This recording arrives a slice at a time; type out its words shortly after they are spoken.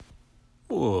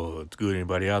What's good,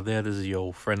 anybody out there? This is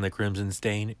your friendly Crimson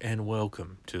Stain, and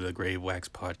welcome to the Grave Wax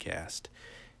Podcast.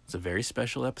 It's a very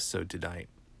special episode tonight.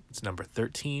 It's number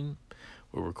 13.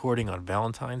 We're recording on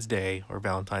Valentine's Day, or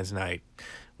Valentine's night.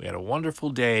 We had a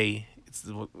wonderful day.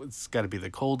 It's got to be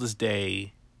the coldest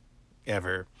day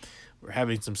ever. We're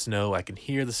having some snow. I can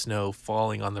hear the snow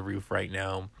falling on the roof right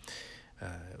now.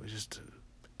 It was just an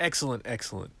excellent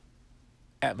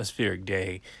atmospheric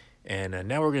day. And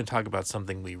now we're going to talk about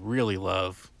something we really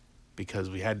love,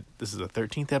 because this is the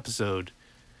 13th episode.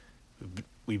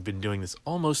 We've been doing this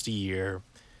almost a year,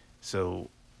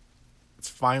 so it's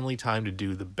finally time to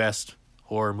do the best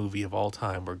horror movie of all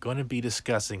time. We're going to be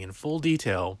discussing in full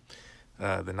detail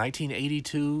the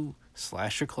 1982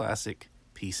 slasher classic,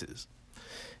 Pieces.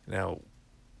 Now,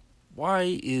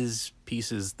 why is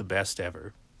Pieces the best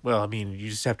ever? Well, I mean,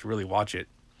 you just have to really watch it.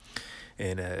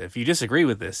 And if you disagree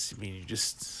with this,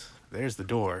 there's the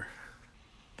door.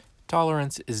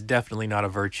 Tolerance is definitely not a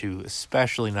virtue,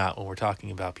 especially not when we're talking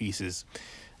about Pieces.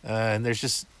 And there's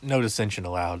just no dissension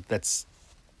allowed. That's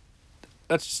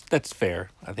fair.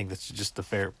 I think that's just the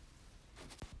fair.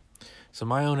 So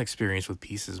my own experience with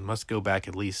Pieces must go back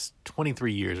at least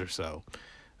 23 years or so.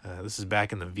 This is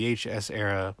back in the VHS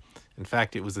era. In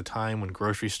fact, it was the time when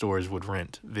grocery stores would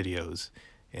rent videos.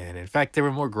 And in fact, there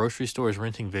were more grocery stores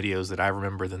renting videos that I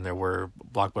remember than there were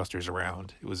Blockbusters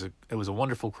around. It was a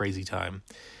wonderful, crazy time.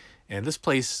 And this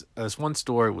one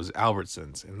store, it was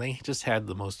Albertsons, and they just had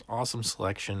the most awesome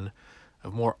selection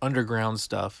of more underground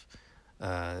stuff.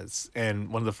 And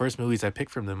one of the first movies I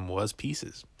picked from them was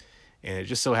Pieces. And it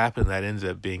just so happened that ended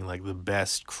up being like the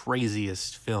best,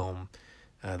 craziest film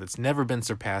that's never been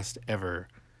surpassed ever.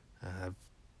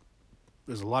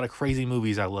 There's a lot of crazy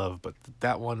movies I love, but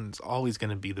that one's always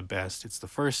going to be the best. It's the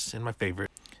first and my favorite.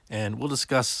 And we'll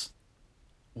discuss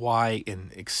why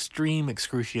in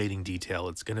excruciating detail.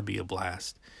 It's going to be a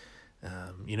blast.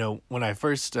 When I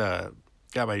first got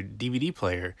my DVD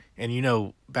player,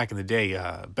 and back in the day,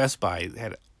 Best Buy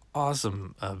had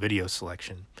awesome video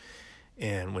selection.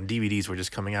 And when DVDs were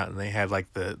just coming out, and they had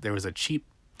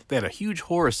they had a huge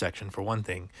horror section for one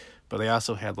thing, but they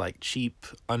also had like cheap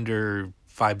under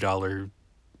 $5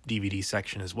 DVD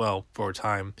section as well for a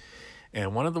time.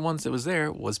 And one of the ones that was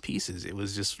there was Pieces. It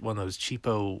was just one of those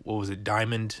cheapo,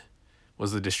 Diamond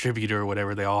was the distributor or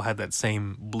whatever. They all had that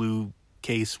same blue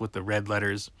case with the red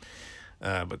letters.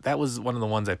 But that was one of the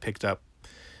ones I picked up.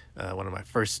 One of my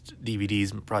first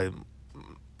DVDs, probably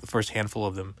the first handful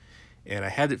of them. And I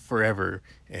had it forever.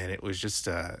 And it was just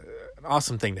an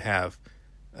awesome thing to have.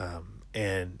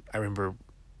 And I remember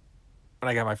when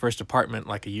I got my first apartment,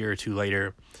 like a year or two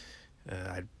later,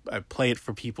 I'd play it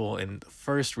for people, and the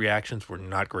first reactions were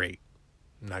not great.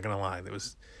 I'm not gonna lie, there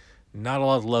was not a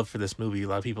lot of love for this movie. A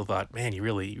lot of people thought, "Man, you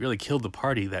really killed the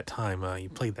party that time. You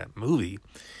played that movie,"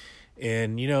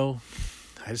 and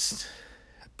I just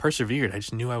persevered. I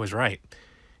just knew I was right,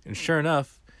 and sure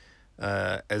enough,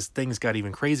 as things got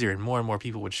even crazier and more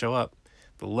people would show up,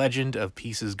 the legend of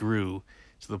Pieces grew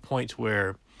to the point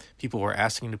where people were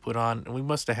asking to put on, and we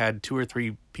must have had 2 or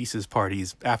 3 Pieces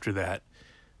parties after that.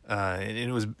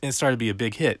 And it started to be a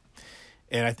big hit.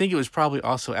 And I think it was probably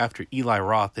also after Eli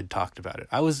Roth had talked about it.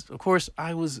 I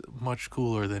was much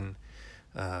cooler than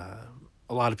a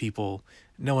lot of people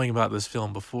knowing about this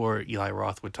film before Eli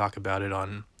Roth would talk about it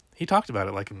he talked about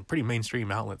it like in pretty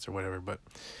mainstream outlets or whatever, but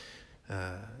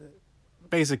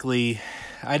basically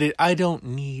I don't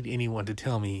need anyone to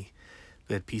tell me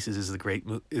that Pieces is the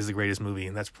greatest movie,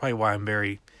 and that's probably why I'm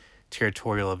very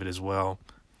territorial of it as well.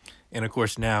 And of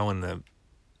course, now in the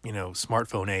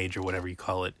smartphone age, or whatever you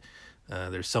call it,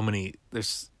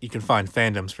 you can find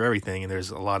fandoms for everything, and there's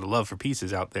a lot of love for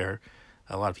Pieces out there.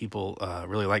 A lot of people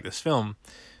really like this film,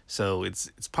 so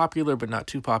it's popular but not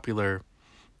too popular,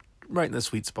 right in the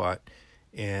sweet spot.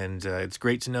 And it's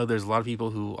great to know there's a lot of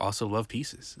people who also love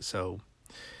Pieces. So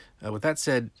with that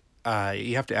said,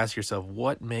 you have to ask yourself,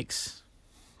 what makes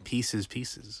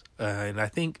Pieces? And I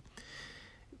think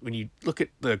when you look at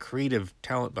the creative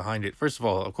talent behind it, first of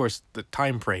all, of course, the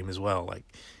time frame as well. Like,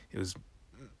 it was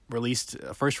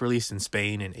first released in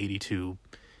Spain in 1982.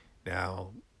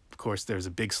 Now, of course, there's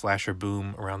a big slasher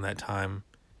boom around that time.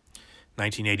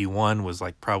 1981 was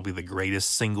like probably the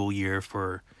greatest single year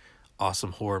for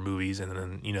awesome horror movies, and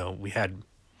then we had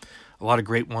a lot of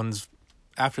great ones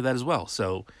after that as well.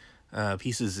 So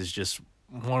Pieces is just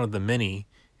one of the many.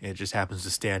 It just happens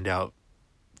to stand out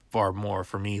far more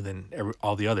for me than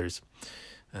all the others.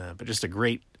 But just a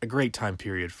great time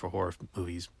period for horror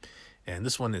movies. And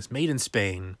this one is made in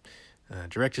Spain,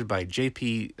 directed by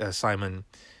J.P. Simon,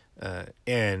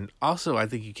 and also I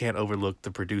think you can't overlook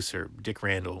the producer, Dick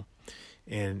Randall.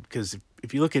 And because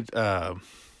if you look at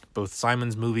both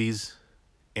Simon's movies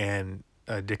and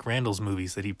Dick Randall's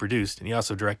movies that he produced, and he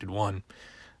also directed one,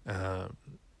 uh,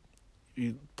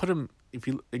 you put them, if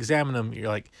you examine them, you're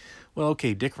like, well,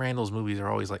 okay, Dick Randall's movies are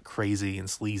always like crazy and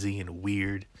sleazy and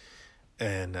weird,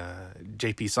 and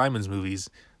J.P. Simon's movies,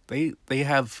 they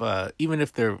have even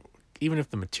if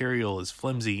the material is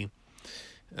flimsy,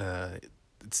 uh,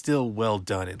 it's still well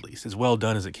done, at least as well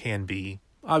done as it can be.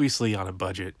 Obviously on a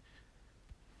budget,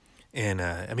 and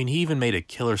I mean, he even made a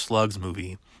Killer Slugs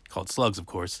movie called Slugs, of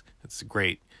course. It's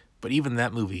great, but even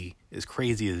that movie, as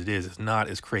crazy as it is not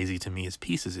as crazy to me as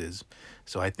Pieces is.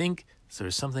 So I think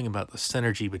there's something about the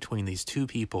synergy between these two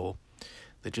people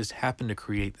that just happened to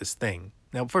create this thing.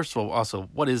 Now, first of all, also,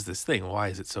 what is this thing? Why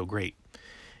is it so great?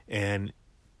 And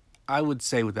I would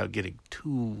say, without getting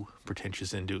too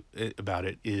pretentious into it, about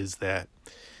it, is that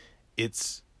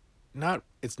it's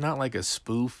it's not like a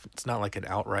spoof. It's not like an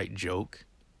outright joke,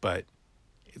 but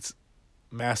it's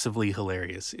massively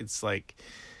hilarious. It's like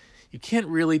you can't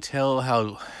really tell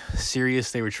how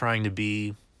serious they were trying to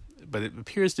be, but it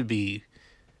appears to be,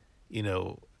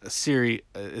 as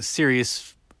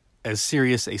serious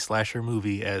a slasher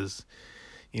movie as,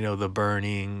 The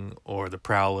Burning or The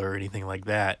Prowler or anything like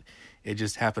that. It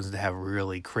just happens to have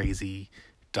really crazy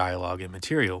dialogue and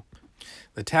material.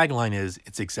 The tagline is,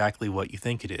 "It's exactly what you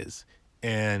think it is."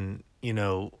 And,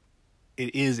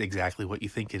 it is exactly what you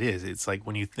think it is. It's like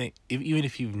when you think, even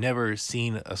if you've never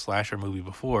seen a slasher movie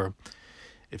before,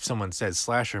 if someone says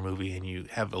slasher movie and you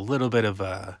have a little bit of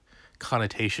a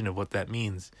connotation of what that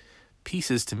means,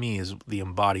 Pieces to me is the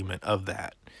embodiment of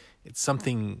that. It's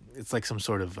like some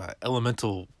sort of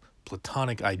elemental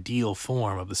platonic ideal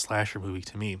form of the slasher movie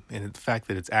to me. And the fact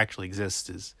that it actually exists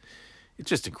it's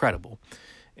just incredible.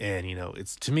 And,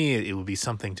 it's, to me, it would be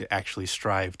something to actually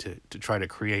strive to try to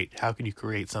create. How can you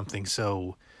create something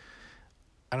so,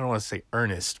 I don't want to say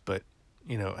earnest, but,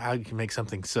 how you can make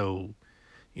something so,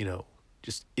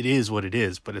 just, it is what it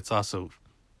is, but it's also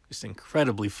just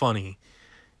incredibly funny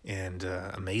and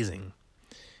amazing.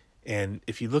 And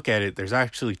if you look at it, there's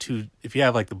actually if you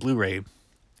have like the Blu-ray,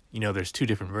 there's two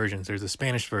different versions. There's a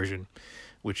Spanish version,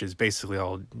 which is basically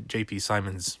all J.P.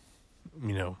 Simon's,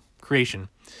 creation.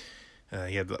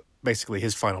 He had basically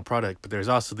his final product, but there's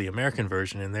also the American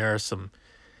version, and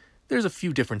there's a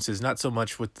few differences, not so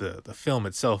much with the film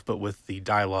itself, but with the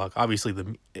dialogue. Obviously,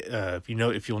 if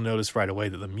you'll notice right away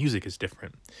that the music is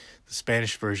different. The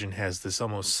Spanish version has this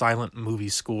almost silent movie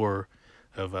score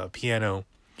of piano,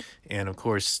 and of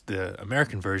course, the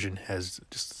American version has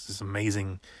just this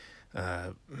amazing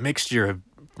mixture of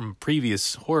from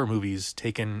previous horror movies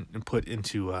taken and put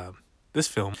into this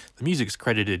film. The music's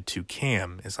credited to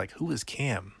Cam. It's like, who is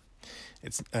Cam?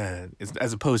 It's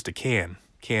as opposed to Can.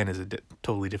 Can is a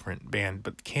totally different band,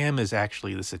 but Cam is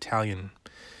actually this Italian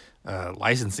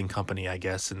licensing company, I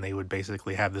guess, and they would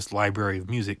basically have this library of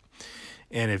music.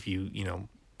 And if you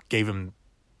gave them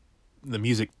the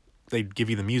music, they'd give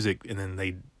you the music, and then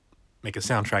they'd make a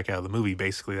soundtrack out of the movie.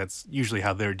 Basically, that's usually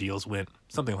how their deals went,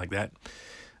 something like that.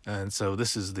 And so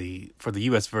this is for the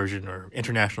U.S. version or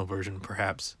international version,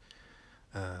 perhaps.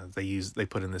 They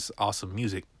put in this awesome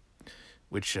music,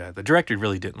 which the director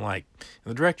really didn't like.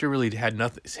 And the director really had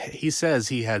nothing. He says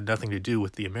he had nothing to do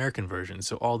with the American version.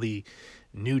 So all the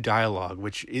new dialogue,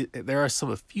 there are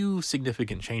a few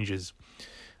significant changes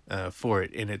for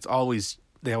it, and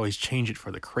they always change it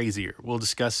for the crazier. We'll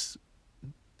discuss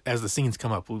as the scenes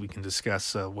come up. We can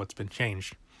discuss what's been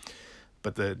changed,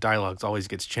 but the dialogue always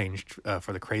gets changed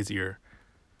for the crazier.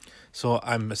 So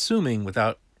I'm assuming,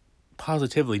 without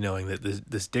positively knowing, that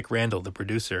this Dick Randall, the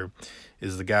producer,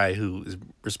 is the guy who is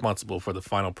responsible for the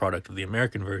final product of the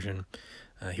American version.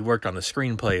 He worked on the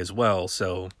screenplay as well,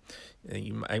 so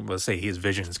I will say his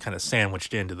vision is kind of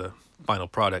sandwiched into the final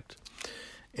product.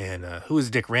 And who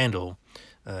is Dick Randall?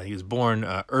 He was born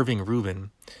Irving Rubin.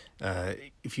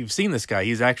 If you've seen this guy,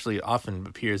 he's actually often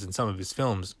appears in some of his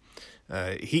films.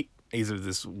 He's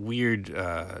this weird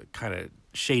kind of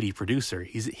shady producer.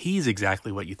 He's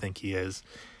exactly what you think he is.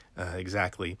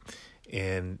 Exactly.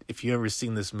 And if you ever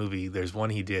seen this movie, there's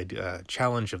one he did,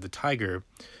 Challenge of the Tiger,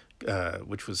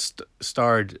 which was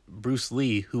starred Bruce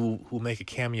Lee, who will make a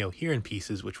cameo here in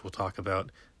Pieces, which we'll talk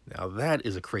about. Now that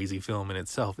is a crazy film in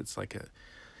itself. It's like a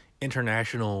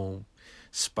international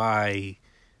spy,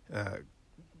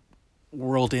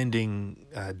 world-ending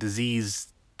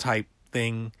disease type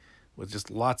thing with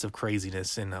just lots of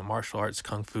craziness and martial arts,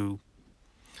 kung fu.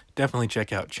 Definitely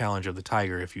check out Challenge of the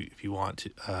Tiger if you want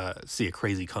to see a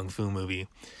crazy kung fu movie.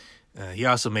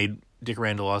 Dick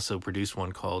Randall also produced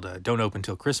one called Don't Open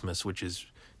Till Christmas, which is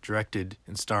directed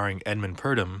and starring Edmund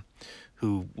Purdom,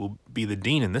 who will be the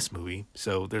dean in this movie.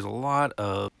 So there's a lot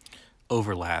of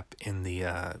overlap in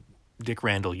the Dick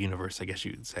Randall universe, I guess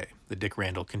you would say, the Dick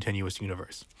Randall continuous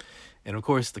universe. And of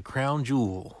course, the crown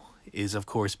jewel is, of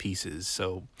course, Pieces.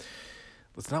 So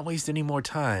let's not waste any more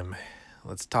time.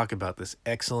 Let's talk about this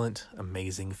excellent,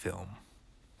 amazing film.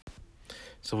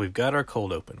 So we've got our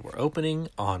cold open. We're opening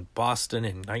on Boston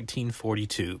in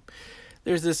 1942.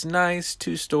 There's this nice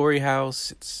 2-story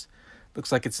house. It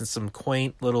looks like it's in some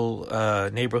quaint little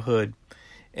neighborhood,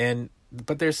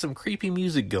 but there's some creepy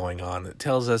music going on that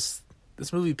tells us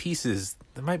this movie Pieces,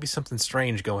 there might be something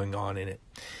strange going on in it.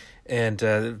 And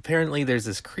apparently there's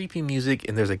this creepy music,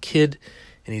 and there's a kid,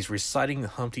 and he's reciting the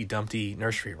Humpty Dumpty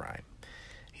nursery rhyme.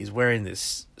 He's wearing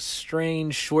this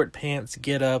strange short pants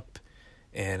get up,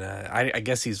 and I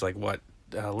guess he's like,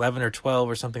 11 or 12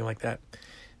 or something like that.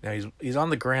 Now he's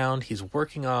on the ground. He's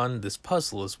working on this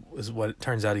puzzle is what it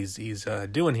turns out he's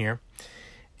doing here.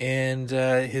 And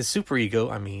his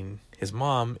superego, his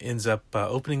mom, ends up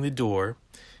opening the door.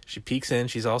 She peeks in.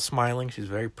 She's all smiling. She's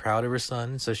very proud of her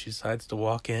son. So she decides to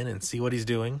walk in and see what he's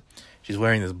doing. She's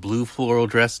wearing this blue floral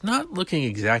dress, not looking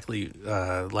exactly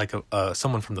like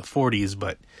someone from the 40s,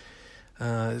 but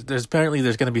there's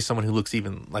going to be someone who looks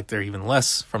even like they're even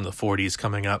less from the 40s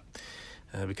coming up.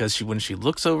 Because when she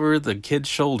looks over the kid's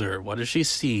shoulder, what does she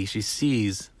see?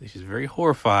 She's very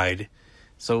horrified.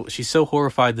 So she's so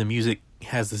horrified the music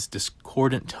has this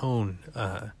discordant tone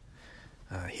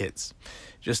hits.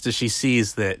 Just as she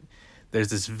sees that there's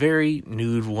this very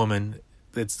nude woman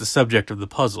that's the subject of the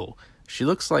puzzle. She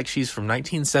looks like she's from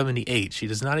 1978. She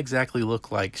does not exactly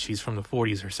look like she's from the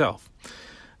 40s herself.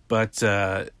 But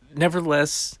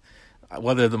nevertheless,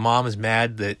 whether the mom is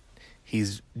mad that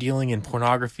he's dealing in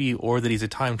pornography or that he's a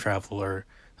time traveler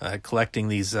collecting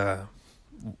these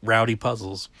rowdy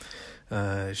puzzles,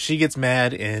 she gets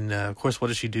mad, and of course, what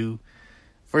does she do?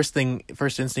 First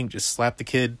instinct, just slap the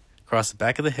kid across the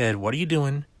back of the head. What are you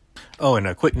doing? Oh, and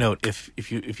a quick note: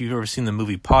 if you've ever seen the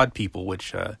movie Pod People,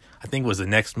 which I think was the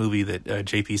next movie that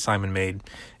J.P. Simon made,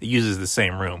 it uses the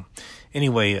same room.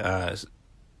 Anyway,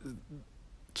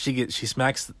 she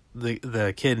smacks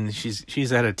the kid, and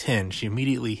she's at a 10. She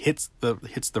immediately hits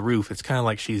the roof. It's kind of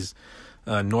like she's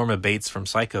Norma Bates from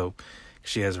Psycho.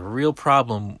 She has a real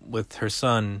problem with her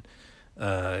son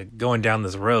going down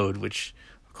this road, which,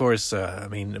 of course,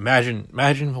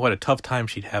 imagine what a tough time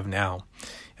she'd have now.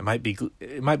 It might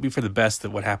be for the best that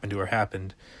what happened to her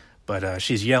happened, but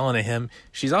she's yelling at him.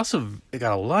 She's also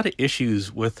got a lot of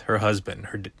issues with her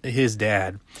husband, his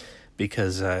dad,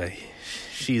 because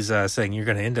she's saying, you're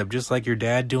going to end up just like your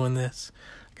dad doing this.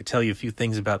 I could tell you a few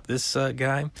things about this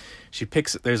guy.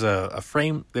 There's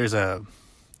one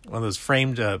of those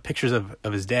framed pictures of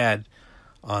his dad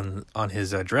on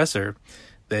his dresser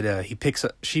that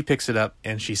she picks it up,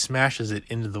 and she smashes it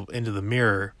into the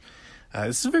mirror.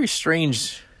 This is a very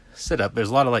strange setup. There's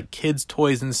a lot of like kids'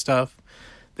 toys and stuff.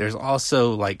 There's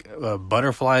also like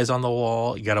butterflies on the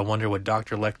wall. You got to wonder what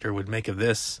Dr. Lecter would make of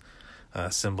this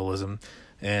symbolism.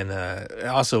 And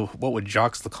also, what would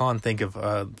Jacques Lacan think of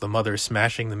the mother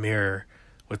smashing the mirror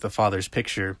with the father's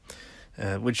picture,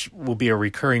 which will be a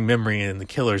recurring memory in the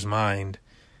killer's mind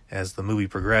as the movie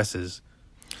progresses.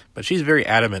 But she's very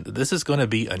adamant that this is going to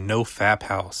be a no-fap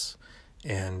house.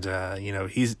 And,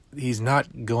 he's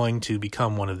not going to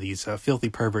become one of these filthy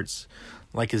perverts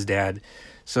like his dad.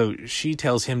 So she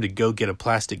tells him to go get a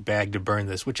plastic bag to burn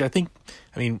this, which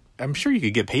I'm sure you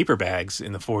could get paper bags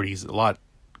in the 40s a lot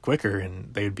quicker,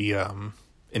 and they would be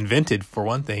invented, for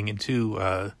one thing, and two,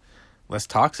 less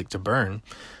toxic to burn.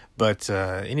 But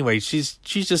anyway, she's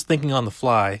just thinking on the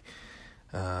fly.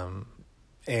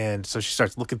 And so she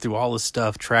starts looking through all this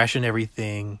stuff, trashing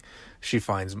everything. She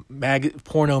finds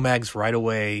porno mags right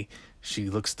away. She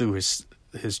looks through his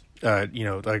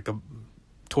like the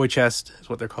toy chest is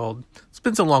what they're called. It's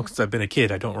been so long since I've been a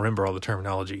kid, I don't remember all the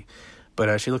terminology.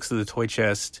 But she looks through the toy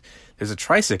chest. There's a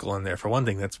tricycle in there, for one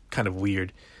thing. That's kind of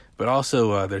weird. But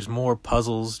also, there's more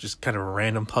puzzles, just kind of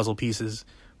random puzzle pieces,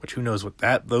 which who knows what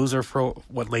those are for,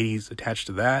 what lady's attached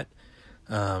to that.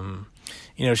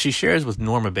 She shares with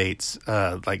Norma Bates,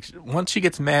 like once she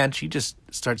gets mad, she just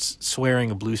starts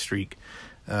swearing a blue streak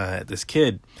at this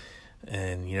kid.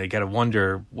 And, you got to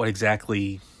wonder what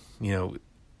exactly,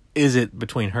 is it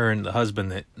between her and the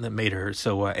husband that made her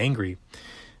so angry.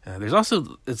 There's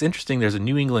also, it's interesting, there's a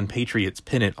New England Patriots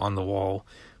pennant on the wall,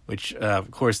 which,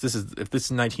 of course, if this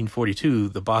is 1942,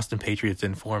 the Boston Patriots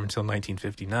didn't form until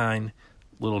 1959.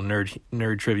 Little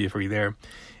nerd trivia for you there.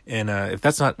 And if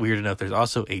that's not weird enough, there's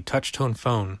also a touch-tone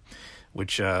phone,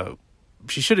 which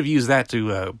she should have used that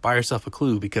to buy herself a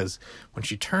clue, because when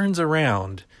she turns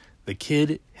around, The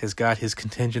kid has got his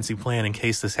contingency plan in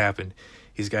case this happened.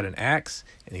 He's got an axe,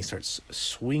 and he starts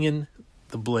swinging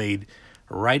the blade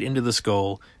right into the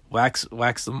skull, whacks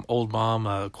the old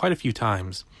mom quite a few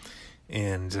times.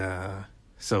 And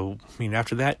so,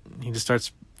 after that, he just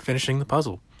starts finishing the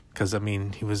puzzle. Because,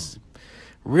 he was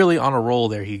really on a roll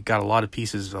there. He got a lot of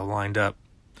pieces lined up.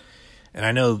 And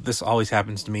I know this always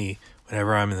happens to me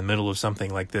whenever I'm in the middle of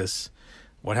something like this.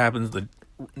 What happens? The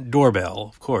doorbell,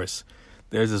 of course.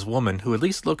 There's this woman who at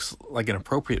least looks like an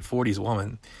appropriate 40s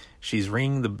woman. She's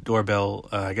ringing the doorbell.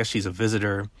 I guess she's a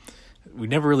visitor. We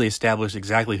never really established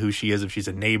exactly who she is, if she's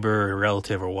a neighbor or a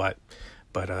relative or what.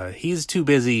 But he's too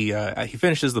busy. He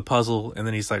finishes the puzzle, and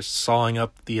then he starts sawing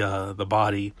up the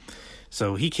body.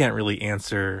 So he can't really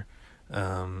answer.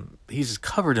 He's just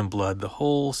covered in blood. The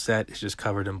whole set is just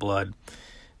covered in blood.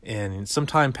 And some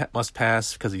time must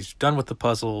pass because he's done with the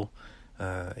puzzle.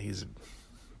 He's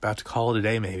about to call it a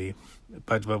day, maybe.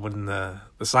 But when the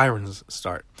sirens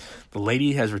start, the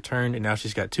lady has returned, and now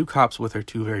she's got two cops with her,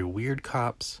 two very weird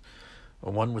cops.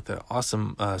 One with the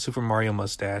awesome Super Mario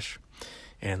mustache.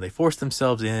 And they force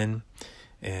themselves in,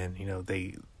 and,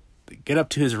 they get up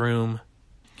to his room.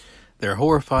 They're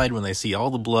horrified when they see all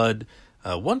the blood.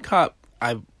 One cop,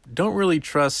 I don't really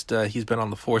trust. He's been on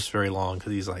the force very long,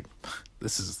 because he's like,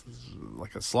 this is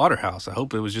like a slaughterhouse. I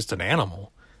hope it was just an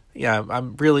animal. Yeah,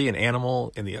 I'm really an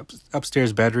animal in the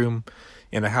upstairs bedroom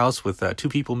in a house with two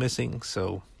people missing,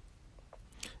 so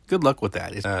good luck with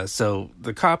that. So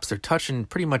the cops are touching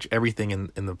pretty much everything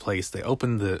in the place. They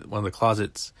open one of the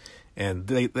closets, and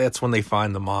that's when they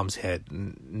find the mom's head.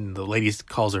 And the lady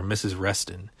calls her Mrs.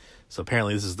 Reston. So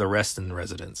apparently this is the Reston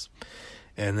residence.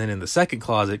 And then in the second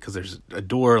closet, because there's a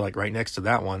door like right next to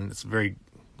that one, it's a very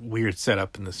weird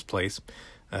setup in this place.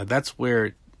 That's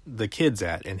where the kid's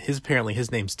at, and apparently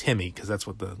his name's Timmy, because that's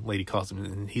what the lady calls him.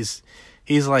 And he's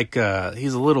like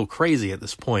he's a little crazy at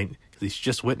this point, because he's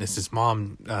just witnessed his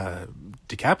mom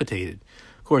decapitated.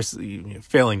 Of course,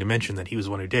 failing to mention that he was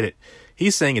the one who did it.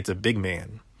 He's saying it's a big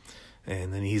man,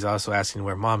 and then he's also asking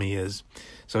where mommy is.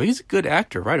 So he's a good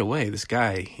actor right away. This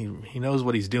guy, he knows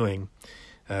what he's doing.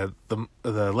 The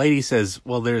lady says,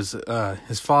 well, there's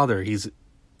his father.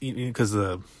 Because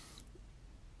the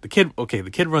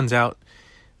kid runs out,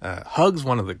 hugs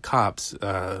one of the cops,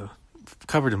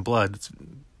 covered in blood. It's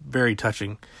very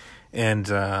touching. And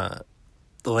the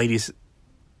lady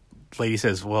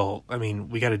says, well,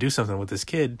 we got to do something with this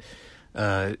kid.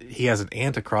 He has an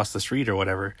aunt across the street or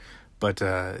whatever, but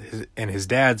his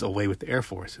dad's away with the Air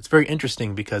Force. It's very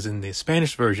interesting because in the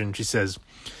Spanish version, she says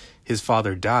his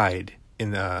father died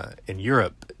in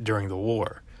Europe during the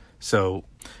war. So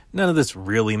none of this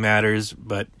really matters,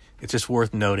 but it's just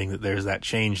worth noting that there's that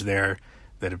change there,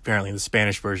 that apparently in the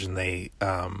Spanish version they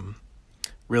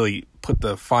really put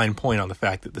the fine point on the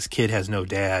fact that this kid has no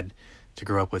dad to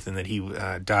grow up with, and that he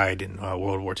died in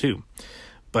World War II.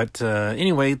 But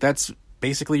anyway, that's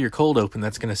basically your cold open.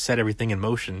 That's going to set everything in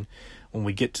motion when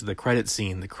we get to the credit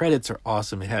scene. The credits are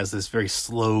awesome. It has this very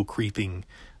slow, creeping,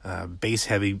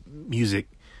 bass-heavy music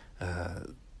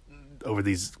over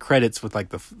these credits with like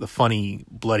the funny,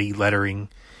 bloody lettering.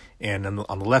 And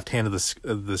on the left hand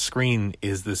of the screen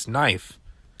is this knife.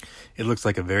 It looks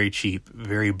like a very cheap,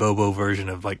 very Bobo version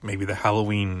of like maybe the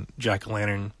Halloween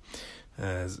jack-o'-lantern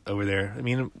over there.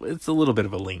 It's a little bit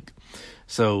of a link.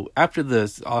 So after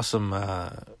this awesome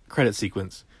credit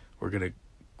sequence, we're going to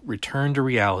return to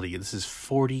reality. This is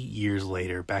 40 years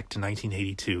later, back to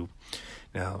 1982.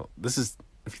 Now, this is,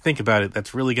 if you think about it,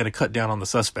 that's really going to cut down on the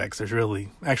suspects. There's only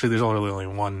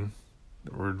one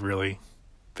that would really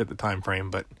fit the time frame,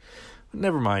 but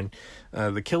never mind.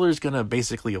 The killer's going to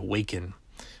basically awaken.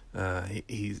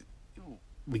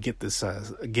 We get this,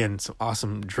 again, some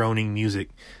awesome droning music.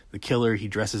 The killer, he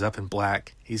dresses up in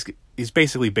black. He's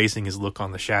basically basing his look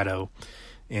on the shadow.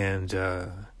 And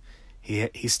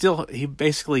he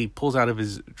basically pulls out of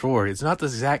his drawer. It's not the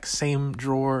exact same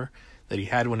drawer that he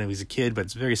had when he was a kid, but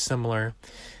it's very similar.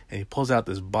 And he pulls out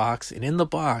this box. And in the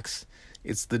box,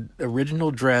 it's the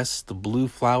original dress, the blue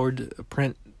flowered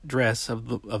print dress of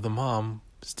the mom,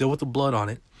 still with the blood on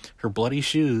it, her bloody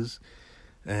shoes.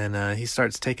 And he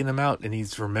starts taking them out, and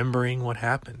he's remembering what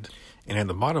happened. And at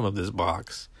the bottom of this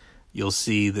box, you'll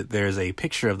see that there's a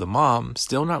picture of the mom,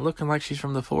 still not looking like she's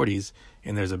from the 40s,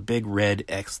 and there's a big red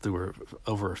X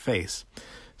over her face.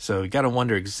 So you got to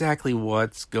wonder exactly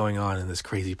what's going on in this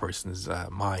crazy person's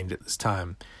mind at this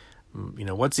time.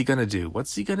 What's he going to do?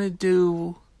 What's he going to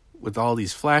do with all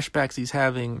these flashbacks he's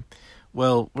having?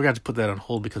 Well, we're going to put that on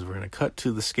hold because we're going to cut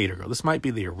to the skater girl. This might be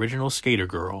the original skater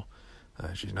girl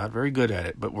She's not very good at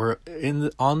it, but we're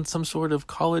on some sort of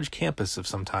college campus of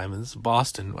some time. And this is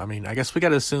Boston. I mean, I guess we got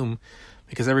to assume,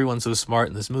 because everyone's so smart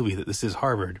in this movie, that this is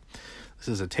Harvard. This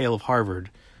is a tale of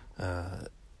Harvard. As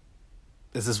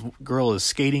this girl is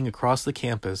skating across the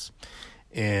campus,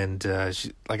 and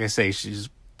she, like I say, she's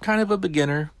kind of a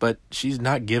beginner, but she's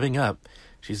not giving up.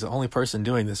 She's the only person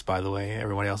doing this, by the way.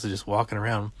 Everybody else is just walking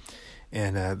around.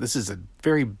 And this is a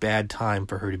very bad time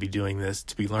for her to be doing this,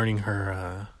 to be learning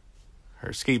her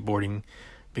skateboarding,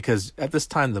 because at this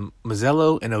time the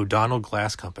Mazzello and O'Donnell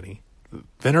Glass Company, the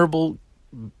venerable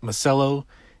Mazzello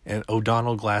and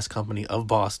O'Donnell Glass Company of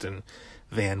Boston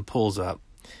van pulls up,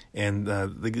 and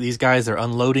these guys are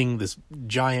unloading this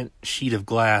giant sheet of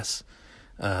glass,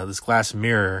 this glass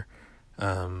mirror,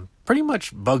 pretty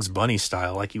much Bugs Bunny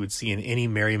style, like you would see in any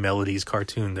Merry Melodies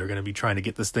cartoon. They're going to be trying to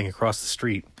get this thing across the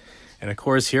street, and of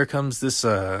course here comes this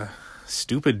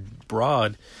stupid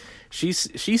broad. She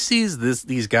sees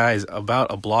these guys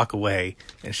about a block away,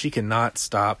 and she cannot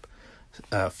stop,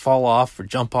 fall off or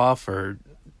jump off or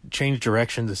change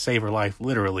direction to save her life,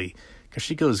 literally, because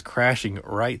she goes crashing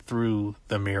right through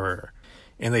the mirror.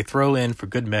 And they throw in, for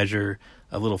good measure,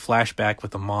 a little flashback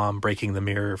with the mom breaking the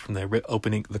mirror from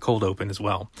the cold open as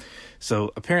well.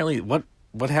 So apparently,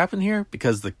 what happened here?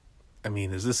 Because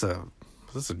is this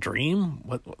a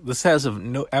dream? This has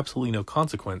absolutely no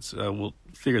consequence. We'll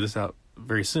figure this out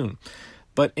very soon.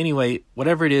 But anyway,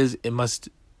 whatever it is, it must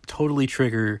totally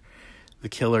trigger the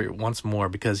killer once more,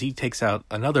 because he takes out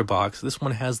another box. This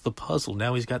one has the puzzle.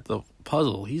 Now he's got the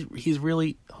puzzle. He's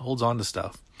really holds on to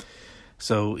stuff.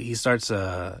 So he starts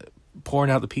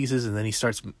pouring out the pieces, and then he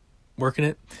starts working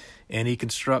it, and he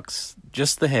constructs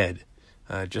just the head.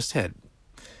 Just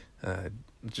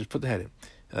put the head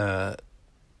in.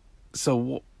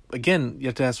 So again, you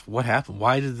have to ask, what happened?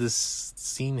 Why did this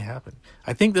scene happen?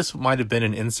 I think this might have been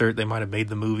an insert. They might have made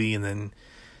the movie and then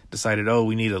decided,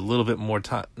 we need a little bit more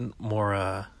time,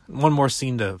 one more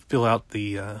scene to fill out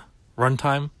the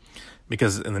runtime.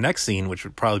 Because in the next scene, which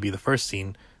would probably be the first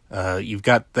scene, you've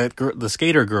got the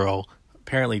skater girl,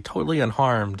 apparently totally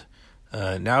unharmed.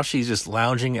 Now she's just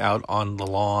lounging out on the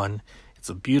lawn. It's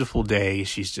a beautiful day.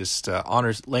 She's just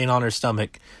laying on her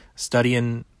stomach,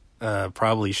 studying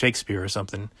probably Shakespeare or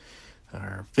something,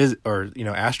 or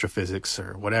astrophysics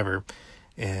or whatever.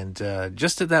 And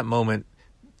just at that moment,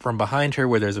 from behind her,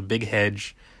 where there's a big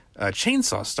hedge, a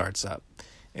chainsaw starts up,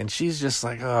 and she's just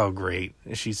like, "Oh, great!"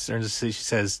 And she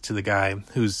says to the guy,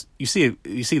 who's you see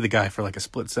the guy for like a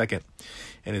split second,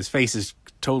 and his face is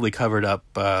totally covered up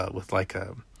with like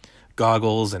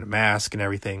goggles and a mask and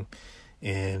everything.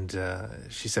 And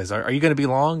she says, "Are you going to be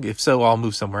long? If so, I'll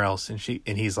move somewhere else." And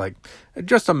he's like,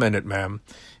 "Just a minute, ma'am."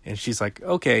 And she's like,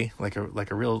 "Okay," like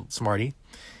a real smarty.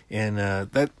 And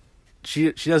that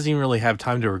she doesn't even really have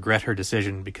time to regret her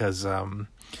decision, because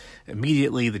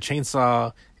immediately the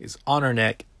chainsaw is on her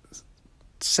neck,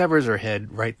 severs her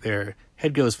head right there.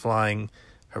 Head goes flying.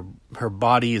 Her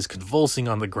body is convulsing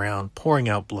on the ground, pouring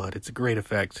out blood. It's a great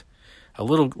effect. A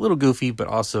little goofy, but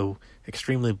also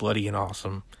extremely bloody and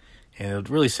awesome. And it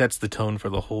really sets the tone for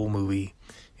the whole movie,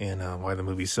 and why the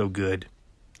movie's so good.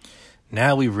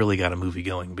 Now we've really got a movie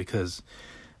going, because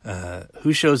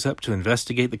who shows up to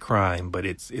investigate the crime? But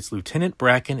it's Lieutenant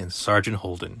Bracken and Sergeant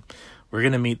Holden. We're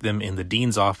going to meet them in the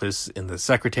dean's office, in the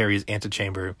secretary's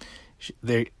antechamber.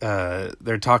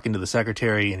 They're talking to the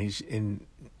secretary, and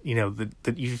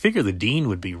you figure the dean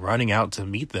would be running out to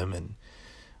meet them and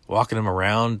walking them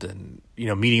around and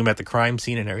meeting them at the crime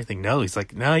scene and everything. No,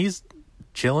 he's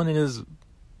chilling in his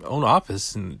own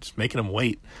office and just making them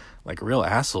wait like real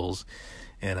assholes.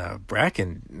 And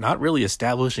Bracken not really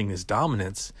establishing his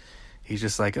dominance. He's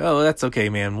just like, "Oh, that's okay,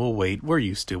 man. We'll wait. We're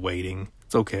used to waiting.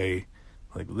 It's okay."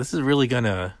 Like, this is really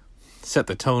gonna set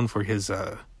the tone for his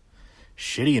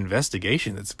shitty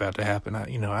investigation that's about to happen.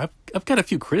 I've got a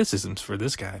few criticisms for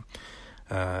this guy.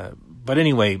 But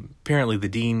anyway, apparently the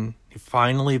dean, he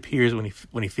finally appears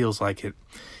when he feels like it,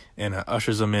 and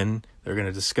ushers them in. They're going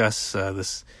to discuss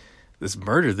this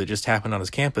murder that just happened on his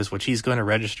campus, which he's going to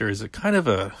register as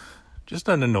just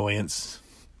an annoyance.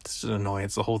 It's an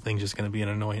annoyance. The whole thing's just going to be an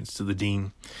annoyance to the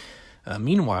dean.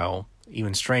 Meanwhile,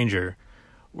 even stranger,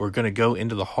 we're going to go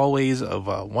into the hallways of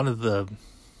one of the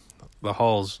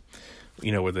halls,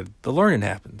 where the learning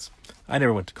happens. I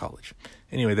never went to college.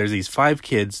 Anyway, there's these 5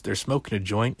 kids. They're smoking a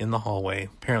joint in the hallway.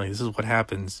 Apparently, this is what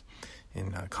happens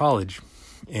in college.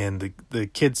 And the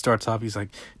kid starts off, he's like,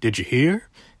 "Did you hear?"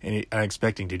 And I'm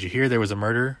expecting, "Did you hear there was a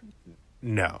murder?"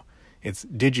 No. It's,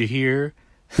 "Did you hear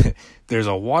there's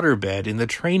a waterbed in the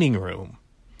training room?"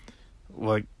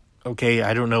 Like, okay,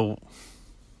 I don't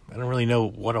really know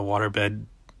what a waterbed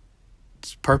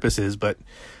its purpose is, but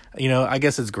I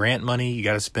guess it's grant money. You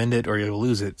got to spend it or you'll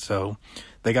lose it. So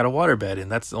they got a waterbed,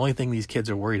 and that's the only thing these kids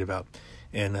are worried about.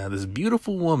 And this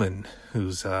beautiful woman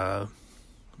who's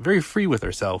very free with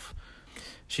herself,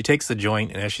 she takes the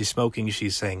joint, and as she's smoking,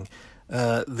 she's saying,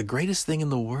 the greatest thing in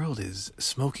the world is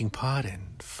smoking pot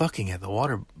and fucking at the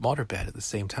waterbed at the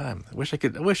same time. I wish I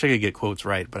could get quotes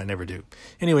right, but I never do.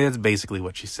 Anyway, that's basically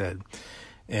what she said.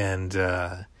 And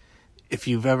if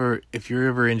you're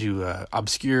ever into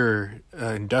obscure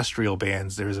industrial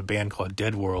bands, there's a band called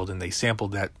Dead World, and they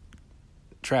sampled that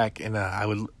track. And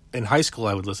in high school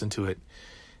I would listen to it,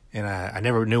 and I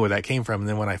never knew where that came from. And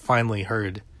then when I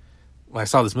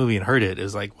saw this movie and heard it, it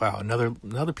was like, wow,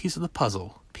 another piece of the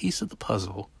puzzle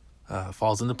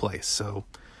falls into place. So,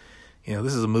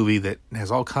 this is a movie that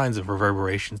has all kinds of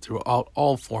reverberations throughout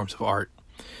all forms of art,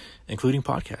 including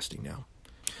podcasting now.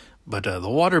 But the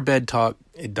waterbed talk,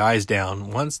 it dies down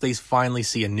once they finally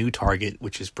see a new target,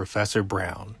 which is Professor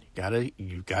Brown.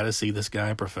 You gotta see this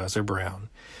guy, Professor Brown.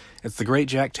 It's the great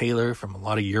Jack Taylor from a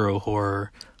lot of Euro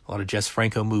horror, a lot of Jess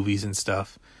Franco movies and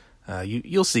stuff.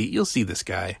 You'll see this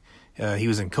guy. He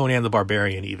was in Conan the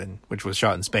Barbarian even, which was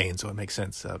shot in Spain, so it makes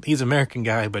sense. He's an American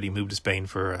guy, but he moved to Spain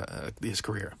for his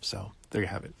career. So there you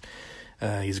have it.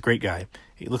 He's a great guy.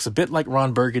 He looks a bit like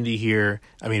Ron Burgundy here.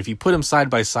 I mean, if you put him side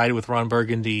by side with Ron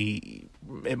Burgundy,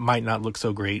 it might not look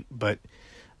so great, but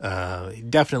he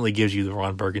definitely gives you the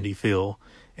Ron Burgundy feel,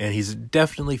 and he's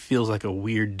definitely feels like a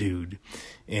weird dude.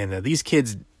 And these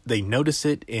kids, they notice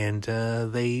it, and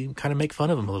they kind of make fun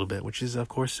of him a little bit, which is, of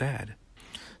course, sad.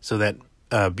 So that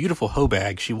beautiful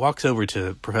Hobag, she walks over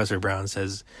to Professor Brown and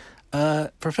says,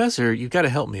 Professor, you've got to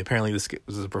help me. Apparently this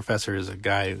professor is a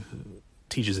guy who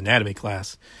teaches anatomy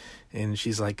class. And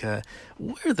she's like,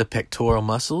 where are the pectoral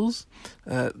muscles?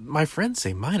 My friends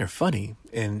say mine are funny.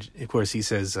 And, of course, he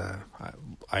says,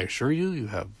 I assure you, you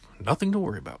have nothing to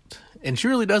worry about. And she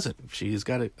really doesn't. She's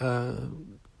got a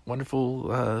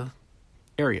wonderful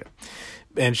area.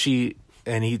 And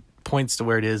he points to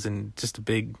where it is, and just a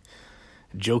big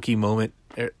jokey moment.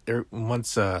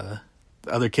 Once the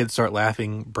other kids start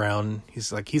laughing, Brown,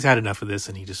 he's had enough of this,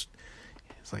 and he's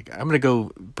like, I'm going to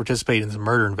go participate in this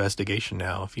murder investigation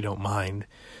now, if you don't mind.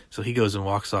 So he goes and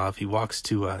walks off. He walks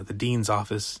to the dean's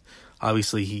office.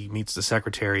 Obviously, he meets the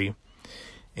secretary.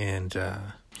 And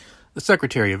the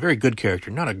secretary, a very good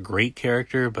character. Not a great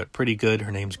character, but pretty good.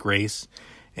 Her name's Grace.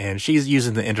 And she's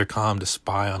using the intercom to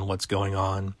spy on what's going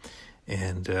on.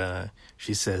 And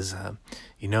she says,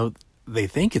 they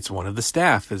think it's one of the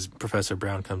staff as Professor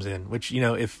Brown comes in. Which,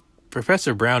 if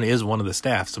Professor Brown is one of the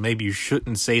staff, so maybe you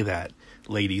shouldn't say that,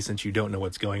 lady, since you don't know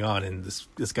what's going on, and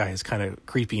this guy is kind of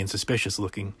creepy and suspicious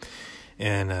looking.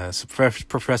 And so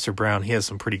Professor Brown, he has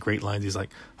some pretty great lines. He's like,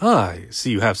 I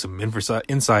see you have some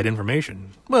inside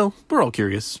information. Well, we're all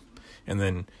curious. And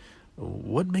then,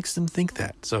 what makes them think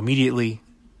that? So immediately,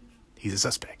 he's a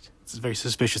suspect. It's a very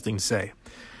suspicious thing to say.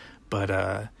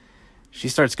 But she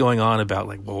starts going on about,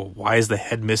 like, well, why is the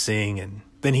head missing? And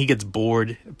then he gets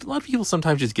bored. A lot of people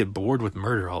sometimes just get bored with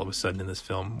murder all of a sudden in this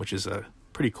film, which is a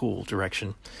pretty cool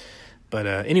direction. But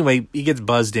anyway, he gets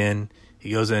buzzed in.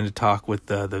 He goes in to talk with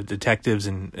the detectives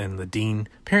and the dean.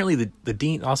 Apparently the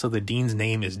dean's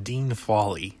name is Dean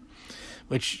Folly,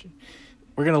 which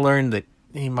we're going to learn that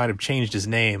he might have changed his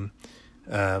name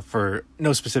for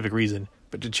no specific reason.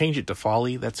 But to change it to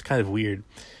Folly, that's kind of weird.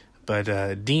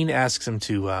 But Dean asks him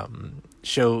to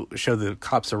show the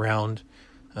cops around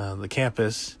the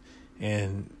campus.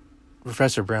 And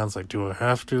Professor Brown's like, do I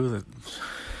have to?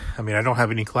 I mean, I don't have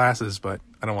any classes, but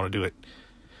I don't want to do it.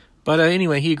 But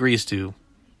anyway, he agrees to.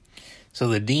 So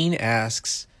the dean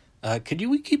asks, could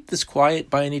we keep this quiet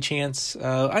by any chance?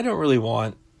 I don't really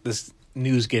want this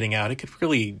news getting out. It could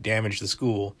really damage the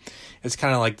school. It's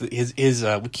kind of like his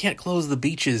we can't close the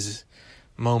beaches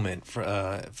moment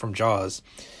from Jaws.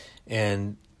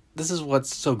 And this is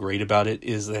what's so great about it,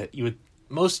 is that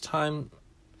most time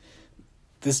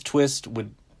this twist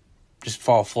would just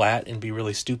fall flat and be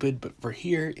really stupid, but for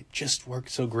here it just worked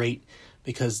so great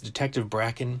because Detective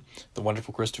Bracken, the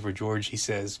wonderful Christopher George, he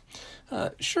says,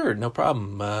 sure, no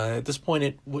problem. At this point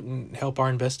it wouldn't help our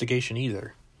investigation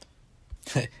either.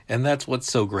 And that's what's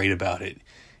so great about it,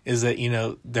 is that,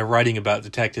 they're writing about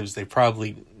detectives. They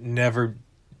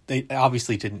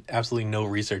obviously did absolutely no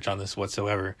research on this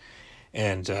whatsoever.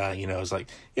 And, it's like,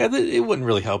 yeah, it wouldn't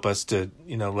really help us to,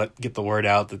 get the word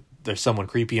out that there's someone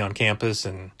creepy on campus.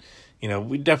 And,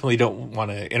 we definitely don't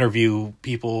want to interview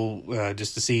people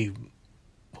just to see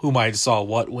who might have saw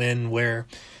what, when, where.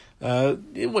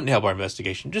 It wouldn't help our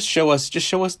investigation. Just show us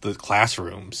the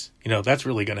classrooms. That's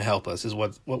really going to help us, is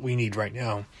what we need right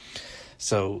now.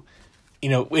 So,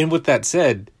 and with that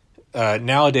said,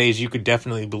 nowadays you could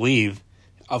definitely believe,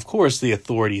 of course, the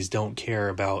authorities don't care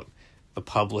about the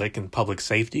public and public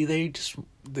safety.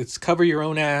 It's cover your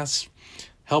own ass,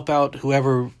 help out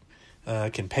whoever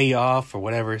can pay you off or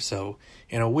whatever. So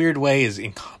in a weird way, as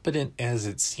incompetent as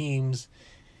it seems,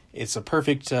 it's a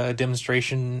perfect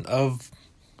demonstration of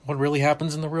what really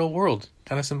happens in the real world,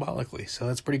 kind of symbolically. So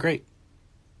that's pretty great.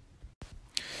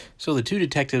 So the two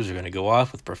detectives are going to go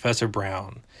off with Professor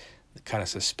Brown, the kind of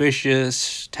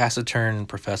suspicious, taciturn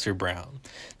Professor Brown.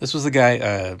 This was the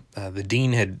guy, the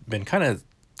dean had been kind of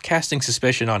casting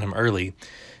suspicion on him early,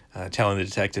 telling the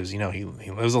detectives, he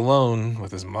lives alone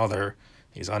with his mother,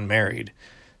 he's unmarried.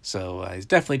 So he's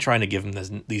definitely trying to give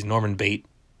him these Norman Bates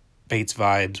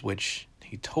vibes, which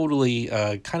he totally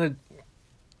kind of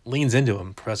leans into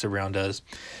him, Professor Brown does.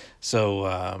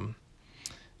 So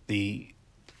he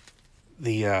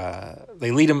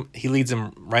leads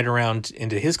him right around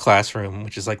into his classroom,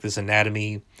 which is like this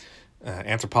anatomy,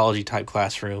 anthropology type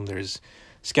classroom. There's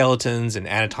skeletons and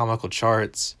anatomical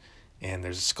charts, and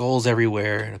there's skulls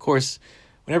everywhere. And of course,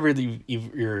 whenever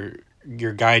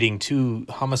you're guiding two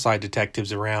homicide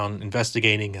detectives around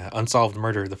investigating unsolved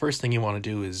murder, the first thing you want to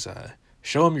do is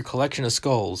show them your collection of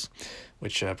skulls,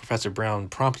 which Professor Brown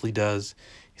promptly does.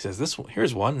 He says,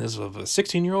 here's one. This is of a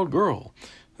 16-year-old girl.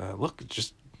 Look,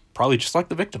 probably just like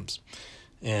the victims.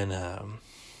 And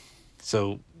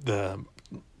so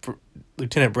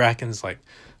Lieutenant Bracken's like,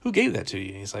 who gave that to you?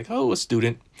 And he's like, oh, a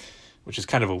student, which is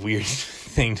kind of a weird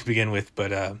thing to begin with.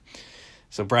 But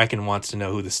so Bracken wants to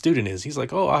know who the student is. He's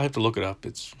like, oh, I'll have to look it up.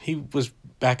 He was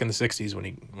back in the 60s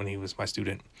when he was my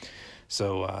student.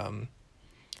 So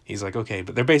he's like, okay,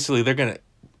 but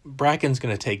Bracken's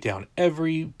gonna take down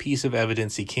every piece of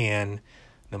evidence he can,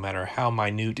 no matter how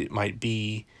minute it might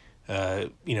be.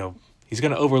 He's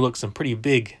gonna overlook some pretty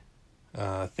big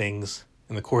things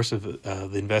in the course of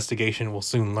the investigation. We'll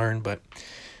soon learn, but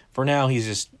for now, he's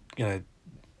just gonna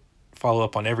follow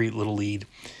up on every little lead,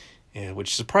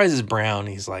 which surprises Brown.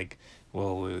 He's like,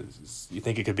 well, you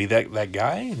think it could be that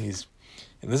guy? And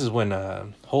this is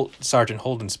when Sergeant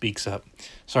Holden speaks up.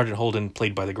 Sergeant Holden,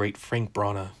 played by the great Frank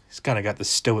Brana. He's kind of got the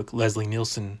stoic Leslie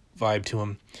Nielsen vibe to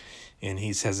him. And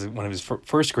he says one of his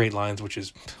first great lines, which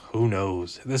is, who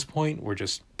knows? At this point, we're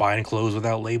just buying clothes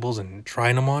without labels and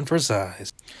trying them on for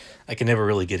size. I can never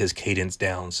really get his cadence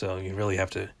down, so you really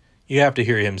have to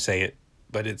hear him say it.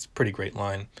 But it's a pretty great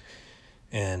line.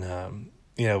 And,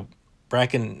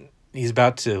 Bracken, he's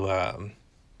about to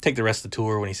take the rest of the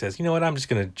tour when he says, you know what, I'm just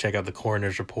going to check out the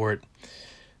coroner's report.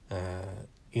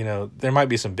 There might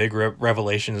be some big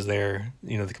revelations there,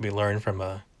 that can be learned from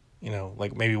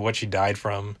like maybe what she died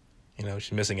from.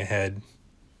 She's missing a head.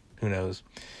 Who knows?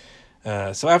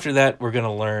 So after that, we're going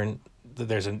to learn that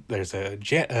there's not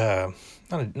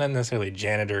necessarily a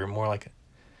janitor, more like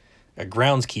a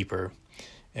groundskeeper.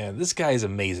 And this guy is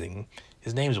amazing.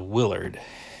 His name's Willard,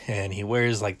 and he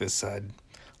wears like this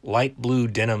light blue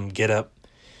denim getup.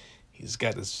 He's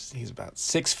about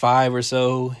 6'5" or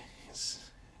so.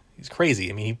 He's crazy.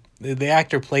 I mean, the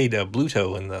actor played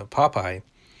Bluto in the Popeye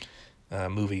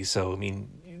movie, so I mean,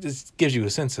 this gives you a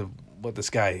sense of what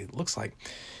this guy looks like.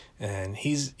 And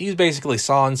he's basically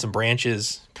sawing some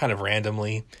branches kind of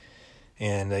randomly,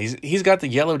 and he's got the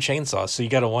yellow chainsaw. So you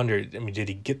got to wonder, I mean, did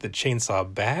he get the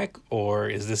chainsaw back, or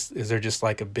is there just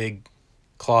like a big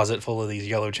closet full of these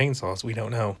yellow chainsaws? We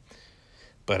don't know.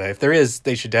 But if there is,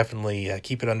 they should definitely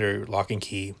keep it under lock and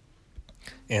key.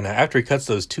 And after he cuts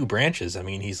those two branches, I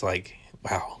mean, he's like,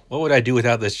 wow, what would I do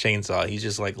without this chainsaw? He's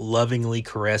just like lovingly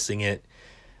caressing it,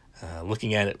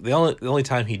 looking at it. The only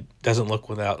time he doesn't look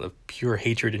without a pure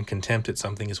hatred and contempt at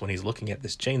something is when he's looking at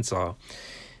this chainsaw.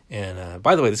 And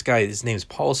by the way, this guy, his name is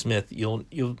Paul Smith. You'll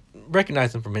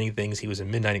recognize him from many things. He was in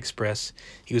Midnight Express.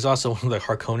 He was also one of the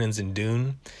Harkonnens in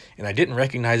Dune. And I didn't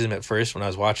recognize him at first when I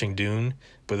was watching Dune,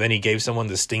 but then he gave someone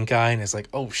the stink eye, and it's like,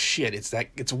 oh shit,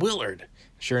 it's Willard.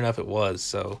 Sure enough, it was.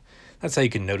 So that's how you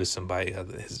can notice him, by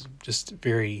his just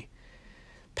very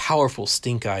powerful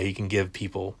stink eye he can give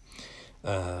people.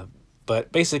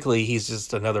 But basically, he's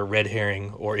just another red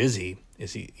herring, or is he?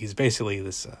 He's basically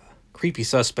this creepy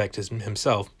suspect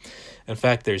himself. In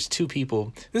fact, there's two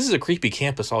people. This is a creepy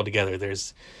campus altogether.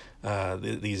 There's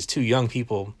these two young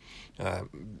people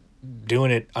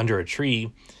doing it under a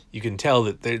tree. You can tell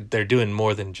that they're doing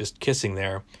more than just kissing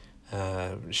there,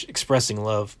 expressing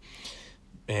love.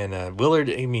 And Willard,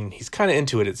 I mean, he's kind of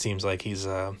into it. It seems like he's.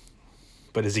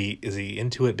 But is he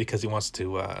into it because he wants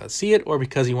to see it, or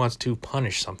because he wants to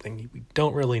punish something? We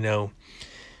don't really know.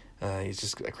 He's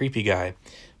just a creepy guy.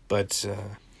 But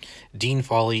Dean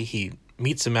Foley, he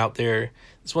meets him out there.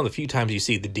 It's one of the few times you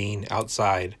see the Dean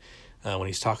outside when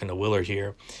he's talking to Willard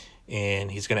here.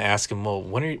 and he's going to ask him, well,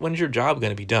 when's your job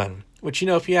going to be done? Which,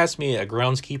 if you ask me, a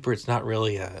groundskeeper, it's not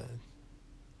really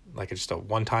just a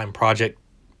one-time project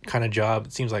kind of job.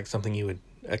 It seems like something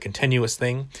a continuous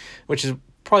thing, which is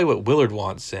probably what Willard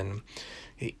wants. And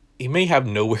he may have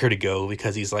nowhere to go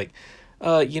because he's like,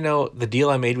 the deal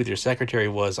I made with your secretary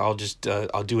was I'll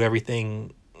do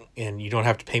everything and you don't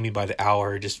have to pay me by the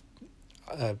hour. Just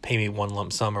pay me one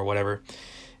lump sum or whatever.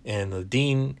 And the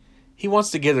dean, he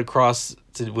wants to get across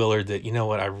to Willard that,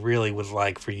 I really would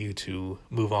like for you to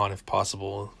move on if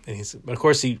possible. But of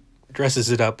course he dresses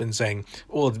it up and saying,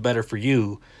 well, it's better for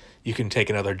you. You can take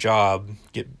another job,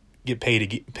 get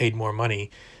paid more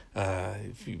money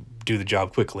if you do the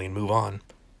job quickly and move on.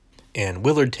 And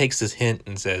Willard takes this hint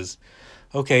and says,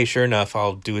 okay, sure enough,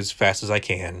 I'll do as fast as I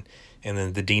can. And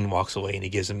then the dean walks away and he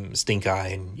gives him a stink eye,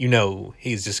 and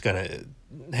he's just going to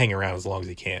hang around as long as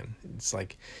he can. It's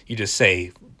like you just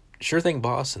say, sure thing,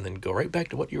 boss, and then go right back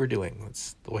to what you were doing.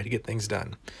 That's the way to get things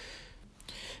done.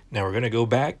 Now we're going to go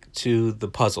back to the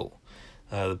puzzle.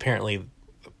 Apparently,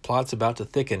 the plot's about to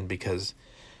thicken because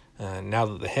now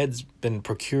that the head's been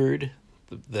procured,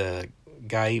 the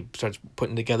guy starts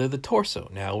putting together the torso.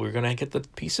 Now we're going to get the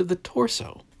piece of the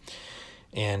torso.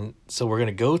 And so we're going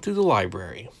to go through the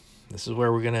library. This is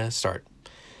where we're going to start.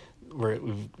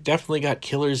 We've definitely got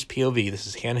killer's POV. This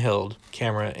is handheld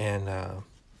camera, and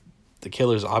the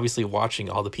killer's obviously watching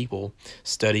all the people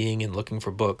studying and looking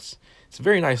for books. It's a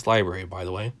very nice library, by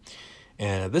the way.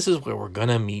 And this is where we're going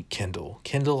to meet Kendall.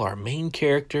 Kendall, our main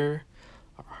character,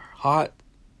 our hot,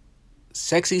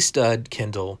 sexy stud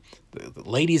Kendall, the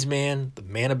ladies' man, the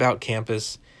man about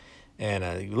campus.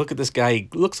 And you look at this guy, he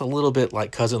looks a little bit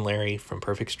like Cousin Larry from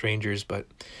Perfect Strangers, but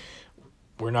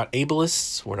we're not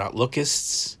ableists, we're not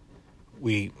lookists.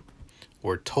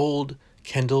 We're told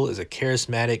Kendall is a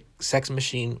charismatic sex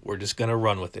machine. We're just going to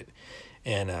run with it.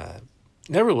 And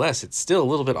nevertheless, it's still a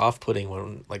little bit off-putting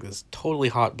when this totally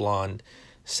hot blonde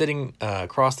sitting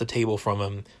across the table from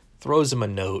him throws him a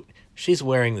note. She's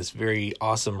wearing this very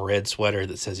awesome red sweater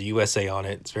that says USA on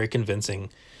it. It's very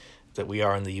convincing that we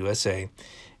are in the USA.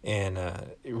 And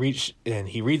he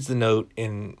reads the note,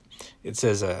 and it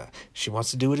says she wants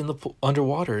to do it in the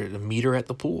underwater to meet her at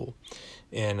the pool.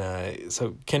 And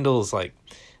so Kendall's like,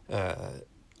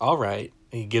 all right.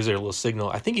 He gives her a little signal.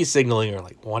 I think he's signaling her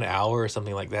 1 hour or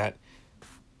something like that.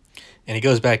 And he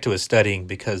goes back to his studying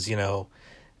because,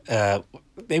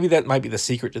 maybe that might be the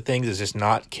secret to things, is just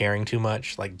not caring too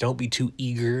much. Don't be too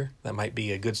eager. That might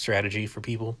be a good strategy for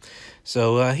people.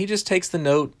 So he just takes the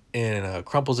note and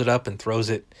crumples it up and throws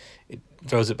it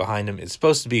behind him. It's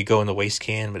supposed to go in the waste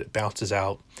can, but it bounces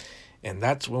out. And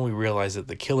that's when we realize that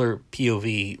the killer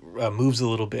POV moves a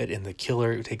little bit, and the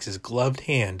killer takes his gloved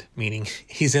hand, meaning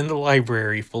he's in the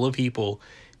library full of people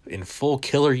in full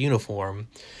killer uniform,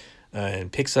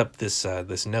 and picks up this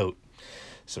note.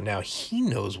 So now he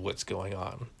knows what's going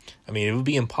on. I mean, it would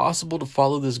be impossible to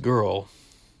follow this girl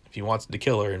if he wants to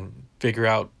kill her and figure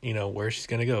out, where she's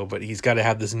going to go. But he's got to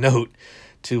have this note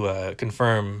to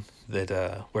confirm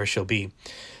that where she'll be.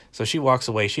 So she walks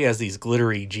away. She has these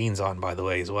glittery jeans on, by the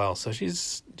way, as well. So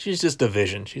she's just a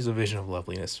vision. She's a vision of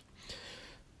loveliness.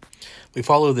 We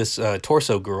follow this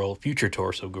future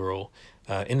torso girl,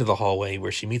 into the hallway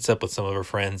where she meets up with some of her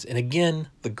friends. And again,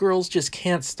 the girls just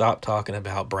can't stop talking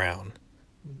about Brown.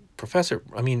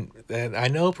 I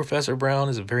know Professor Brown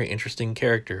is a very interesting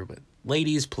character, but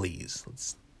ladies, please,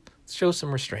 let's show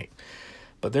some restraint.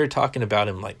 But they're talking about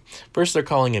him first they're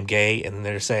calling him gay, and then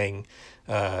they're saying,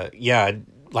 yeah, I'd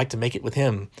like to make it with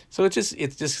him. So it's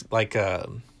just like,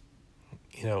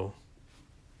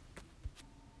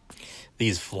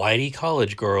 these flighty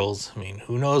college girls. I mean,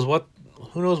 who knows what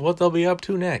they'll be up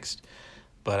to next.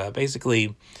 But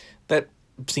basically, that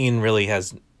scene really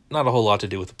has not a whole lot to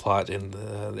do with the plot, and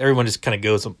everyone just kind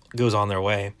of goes on their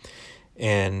way.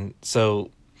 And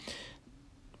so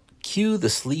cue the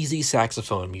sleazy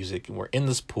saxophone music, and we're in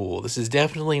this pool. This is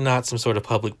definitely not some sort of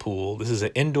public pool. This is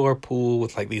an indoor pool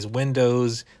with these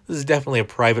windows. This is definitely a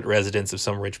private residence of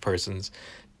some rich person's.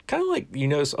 Kind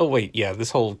of oh wait, yeah,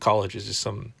 this whole college is just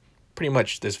pretty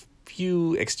much there's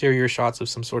few exterior shots of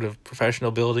some sort of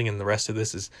professional building, and the rest of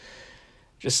this is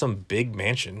just some big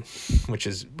mansion, which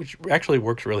actually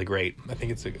works really great. I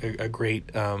think it's a great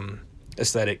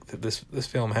aesthetic that this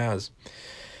film has.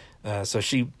 So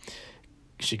she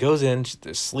goes in,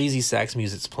 the sleazy sax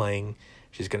music's playing.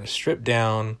 She's going to strip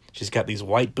down. She's got these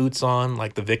white boots on,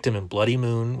 like the victim in Bloody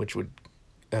Moon, which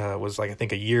was I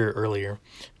think a year earlier.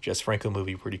 Jess Franco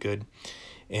movie, pretty good.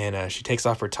 And she takes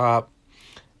off her top,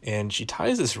 and she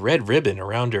ties this red ribbon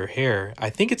around her hair. I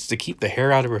think it's to keep the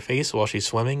hair out of her face while she's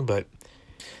swimming, but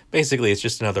Basically, it's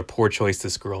just another poor choice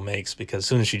this girl makes because as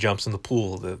soon as she jumps in the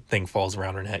pool, the thing falls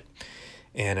around her neck.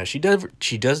 And she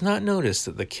does not notice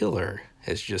that the killer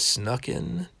has just snuck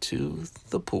in to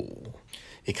the pool.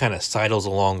 He kind of sidles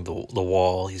along the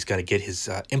wall. He's got to get his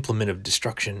implement of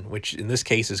destruction, which in this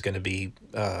case is going to be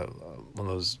one of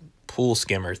those pool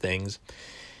skimmer things.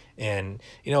 And,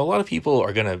 a lot of people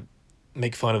are going to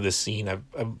make fun of this scene. I've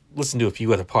listened to a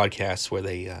few other podcasts where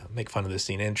they make fun of this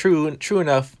scene. And true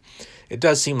enough, it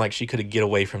does seem like she could get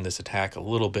away from this attack a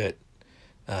little bit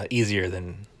easier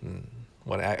than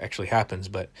what actually happens.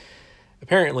 But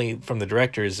apparently, from the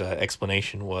director's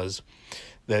explanation was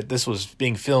that this was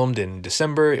being filmed in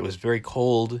December. It was very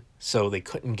cold, so they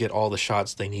couldn't get all the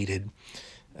shots they needed.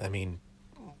 I mean,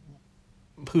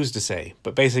 who's to say?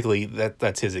 But basically,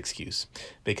 that's his excuse.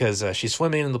 Because she's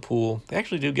swimming in the pool. They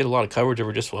actually do get a lot of coverage of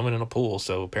her just swimming in a pool,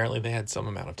 so apparently they had some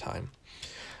amount of time.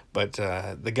 But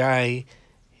the guy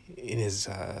in his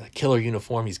killer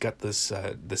uniform, he's got this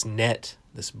net,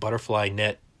 this butterfly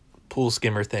net pool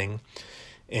skimmer thing,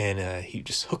 and he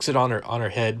just hooks it on her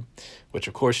head, which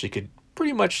of course she could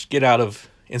pretty much get out of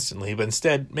instantly. But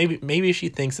instead, maybe she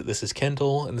thinks that this is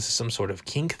Kendall and this is some sort of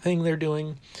kink thing they're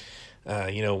doing.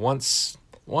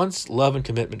 Once love and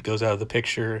commitment goes out of the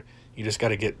picture, you just got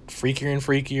to get freakier and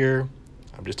freakier.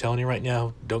 I'm just telling you right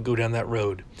now, don't go down that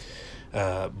road.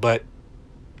 But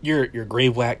your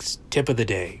grave wax tip of the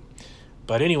day.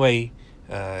 But anyway,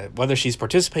 whether she's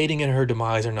participating in her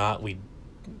demise or not, we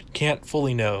can't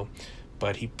fully know.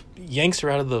 But he yanks her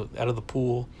out of the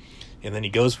pool, and then he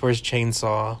goes for his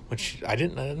chainsaw, which I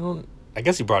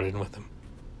guess he brought it in with him.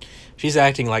 She's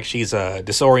acting like she's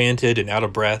disoriented and out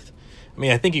of breath. I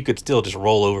mean, I think you could still just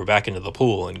roll over back into the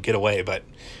pool and get away, but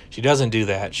she doesn't do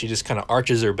that. She just kind of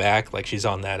arches her back like she's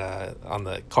on that on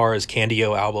the Cars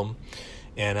Candio album,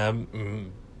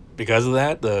 and because of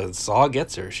that, the saw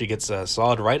gets her. She gets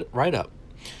sawed right up.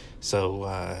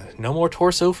 So no more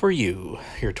torso for you.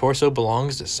 Your torso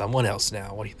belongs to someone else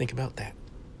now. What do you think about that?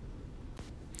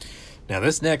 Now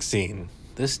this next scene,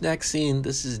 this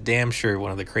is damn sure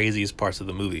one of the craziest parts of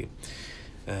the movie,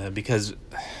 because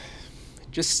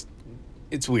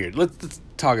it's weird. Let's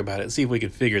talk about it. See if we can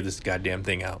figure this goddamn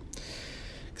thing out.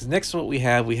 Because next, what we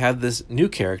have this new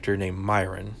character named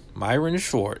Myron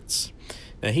Schwartz.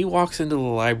 Now he walks into the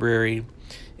library,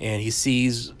 and he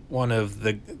sees one of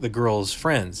the girl's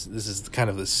friends. This is kind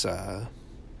of this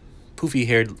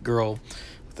poofy-haired girl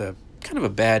with a kind of a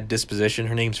bad disposition.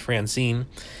 Her name's Francine.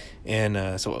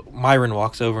 And so Myron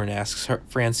walks over and asks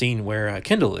Francine where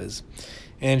Kendall is.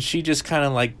 And she just kind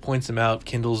of like points him out.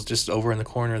 Kendall's just over in the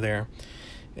corner there.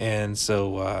 And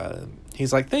so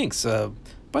he's like, thanks.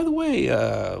 By the way,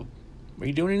 are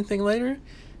you doing anything later?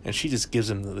 And she just gives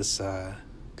him this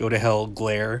go to hell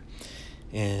glare.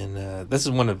 And this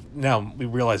is now we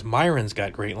realize Myron's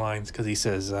got great lines because he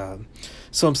says,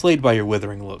 so I'm slayed by your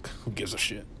withering look. Who gives a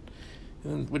shit?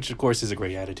 Which, of course, is a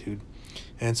great attitude.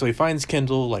 And so he finds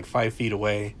Kendall like 5 feet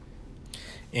away,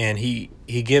 and he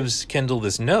gives Kendall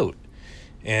this note,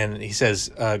 and he says,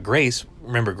 Grace,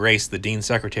 remember Grace, the dean's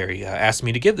secretary, asked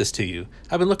me to give this to you.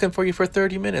 I've been looking for you for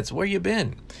 30 minutes. Where you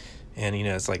been? And,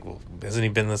 it's like, well, hasn't he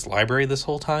been in this library this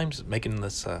whole time, just making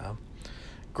this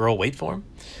girl wait for him?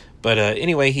 But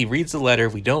anyway, he reads the letter.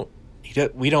 We don't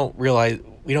get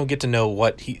to know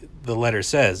what the letter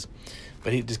says,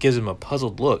 but he just gives him a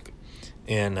puzzled look.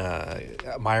 And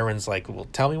Myron's like, well,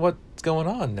 tell me what's going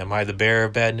on. Am I the bearer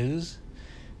of bad news?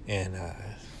 And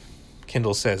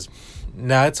Kendall says,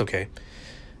 nah, it's okay.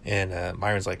 And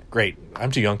Myron's like, great,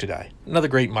 I'm too young to die. Another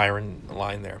great Myron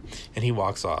line there. And he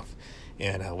walks off.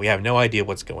 And we have no idea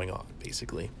what's going on,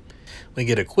 basically. We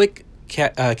get a quick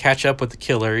catch up with the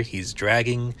killer. He's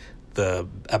dragging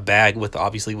a bag with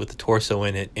the torso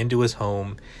in it into his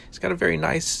home. It's got a very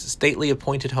nice, stately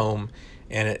appointed home.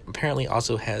 And it apparently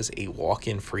also has a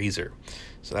walk-in freezer.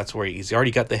 So that's where he's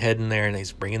already got the head in there, and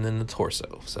he's bringing in the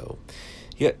torso. So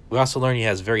we also learn he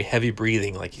has very heavy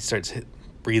breathing. Like he starts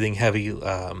breathing heavy.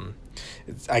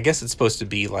 I guess it's supposed to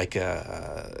be like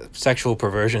a sexual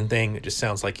perversion thing. It just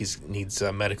sounds like he needs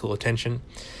medical attention.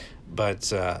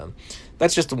 But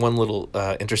that's just one little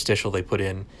interstitial they put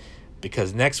in.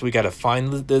 Because next we got to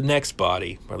find the next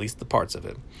body, or at least the parts of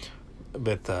it.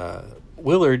 But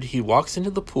Willard, he walks into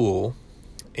the pool.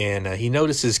 And he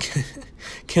notices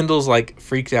Kendall's like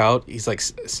freaked out. He's like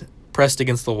pressed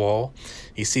against the wall.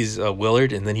 He sees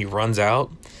Willard, and then he runs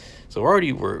out. So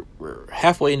we're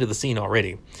halfway into the scene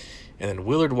already. And then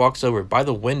Willard walks over by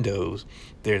the windows.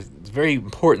 It's very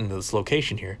important to this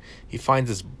location here. He finds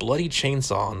this bloody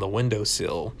chainsaw on the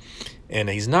windowsill, and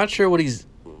he's not sure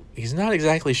he's not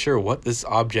exactly sure what this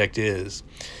object is.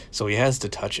 So he has to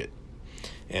touch it.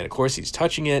 And of course, he's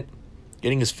touching it,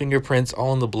 getting his fingerprints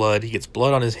all in the blood. He gets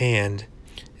blood on his hand.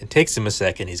 It takes him a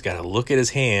second. He's got to look at his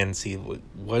hand, see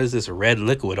what is this red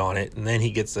liquid on it, and then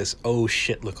he gets this oh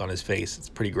shit look on his face. It's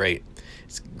pretty great.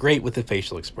 It's great with the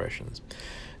facial expressions.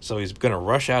 So he's gonna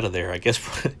rush out of there. I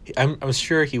guess I'm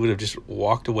sure he would have just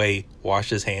walked away,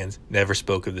 washed his hands, never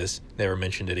spoke of this, never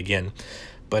mentioned it again.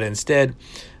 But instead,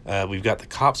 we've got the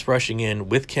cops rushing in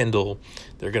with Kendall.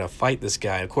 They're going to fight this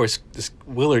guy. Of course, this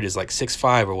Willard is like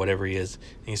 6'5" or whatever he is.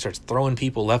 And he starts throwing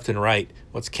people left and right.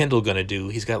 What's Kendall going to do?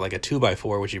 He's got like a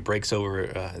 2x4, which he breaks over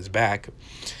his back.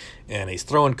 And he's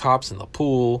throwing cops in the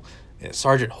pool. And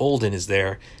Sergeant Holden is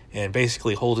there. And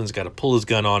basically, Holden's got to pull his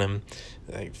gun on him.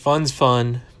 Like, fun's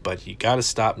fun, but you got to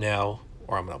stop now,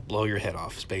 or I'm going to blow your head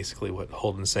off, is basically what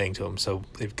Holden's saying to him. So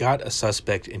they've got a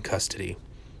suspect in custody.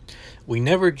 We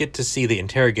never get to see the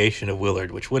interrogation of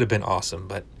Willard, which would have been awesome,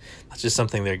 but that's just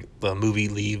something the movie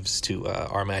leaves to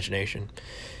our imagination.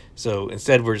 So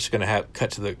instead, we're just going to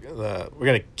cut to we're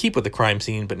going to keep with the crime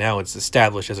scene, but now it's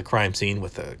established as a crime scene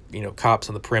with the cops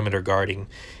on the perimeter guarding,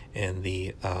 and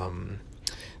the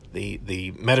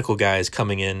medical guys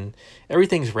coming in.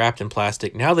 Everything's wrapped in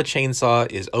plastic. Now the chainsaw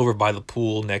is over by the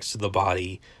pool next to the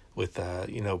body with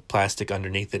plastic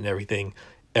underneath it and everything.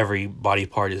 Every body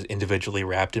part is individually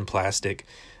wrapped in plastic.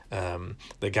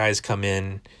 The guys come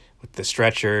in with the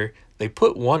stretcher. They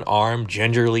put one arm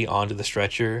gingerly onto the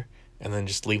stretcher and then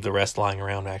just leave the rest lying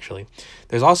around, actually.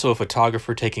 There's also a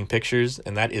photographer taking pictures,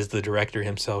 and that is the director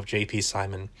himself, J.P.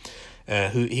 Simon,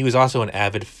 he was also an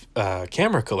avid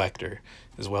camera collector,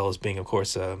 as well as being, of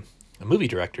course, a movie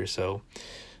director. So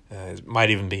it might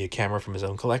even be a camera from his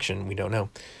own collection. We don't know.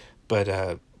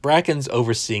 But Bracken's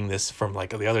overseeing this from like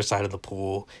the other side of the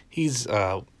pool. He's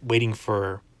waiting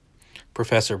for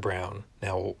Professor Brown.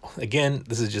 Now, again,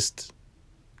 this is just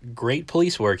great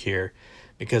police work here,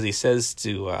 because he says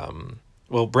to,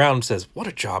 Brown says, "What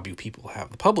a job you people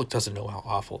have. The public doesn't know how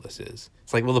awful this is."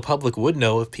 It's like, well, the public would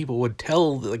know if people would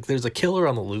tell, like, there's a killer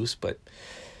on the loose, but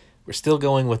we're still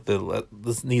going with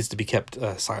this needs to be kept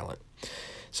silent.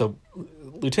 So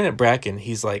Lieutenant Bracken,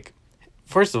 he's like,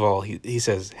 first of all, he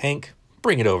says, "Hank,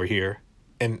 bring it over here."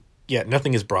 And yeah,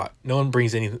 nothing is brought. No one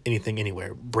brings anything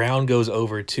anywhere. Brown goes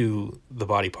over to the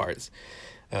body parts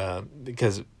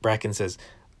because Bracken says,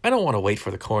 "I don't want to wait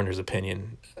for the coroner's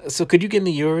opinion. So could you give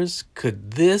me yours?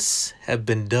 Could this have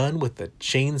been done with a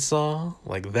chainsaw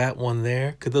like that one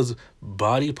there? Could those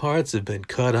body parts have been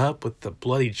cut up with the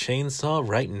bloody chainsaw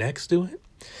right next to it?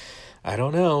 I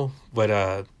don't know."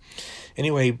 But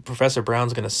anyway, Professor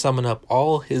Brown's going to summon up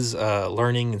all his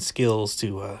learning and skills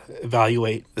to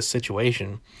evaluate the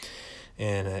situation.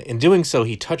 And in doing so,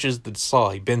 he touches the saw.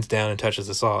 He bends down and touches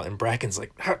the saw. And Bracken's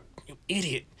like, "You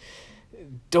idiot.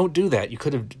 Don't do that. You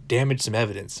could have damaged some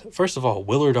evidence. First of all,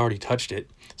 Willard already touched it.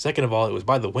 Second of all, it was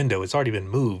by the window. It's already been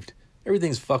moved.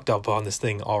 Everything's fucked up on this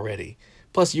thing already.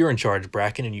 Plus, you're in charge,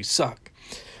 Bracken, and you suck."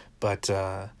 But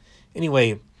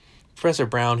anyway, Professor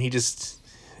Brown, he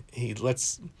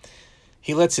lets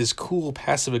his cool,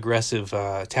 passive-aggressive,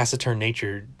 taciturn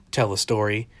nature tell the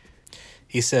story.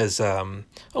 He says, "Oh,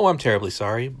 I'm terribly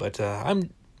sorry, but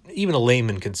even a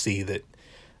layman could see that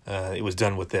it was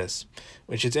done with this,"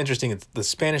 which is interesting. The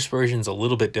Spanish version's a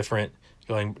little bit different.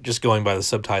 Going by the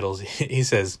subtitles, he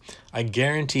says, "I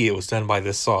guarantee it was done by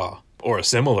this saw or a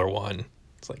similar one."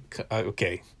 It's like,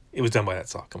 okay, it was done by that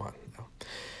saw. Come on.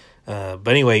 No.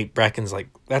 But anyway, Bracken's like,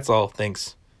 "That's all.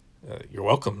 Thanks. You're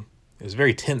welcome." It was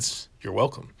very tense. "You're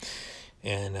welcome."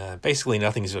 And basically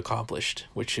nothing is accomplished,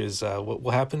 which is what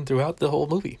will happen throughout the whole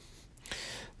movie.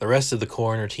 The rest of the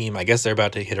coroner team, I guess they're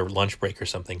about to hit a lunch break or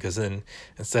something, because then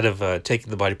instead of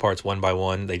taking the body parts one by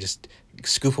one, they just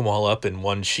scoop them all up in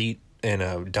one sheet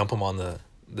and dump them on the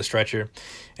stretcher.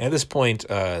 And at this point,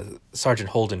 Sergeant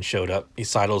Holden showed up. He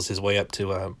sidles his way up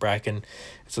to Bracken,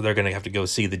 so they're going to have to go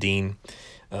see the dean.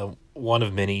 One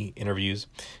of many interviews.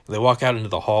 They walk out into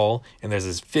the hall, and there's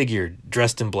this figure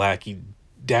dressed in black. He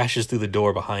dashes through the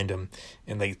door behind him,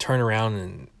 and they turn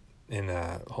around, and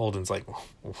Holden's like,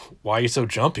 "Why are you so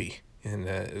jumpy?" And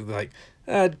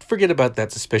forget about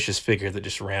that suspicious figure that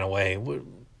just ran away.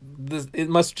 It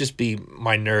must just be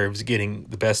my nerves getting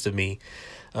the best of me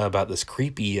about this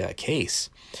creepy case.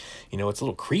 It's a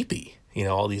little creepy.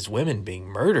 All these women being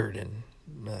murdered and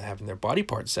having their body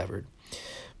parts severed.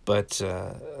 But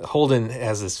Holden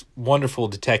has this wonderful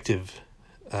detective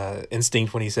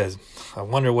instinct when he says, "I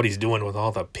wonder what he's doing with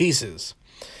all the pieces."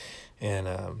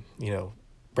 And,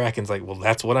 Bracken's like, "Well,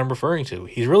 that's what I'm referring to.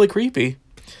 He's really creepy."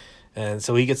 And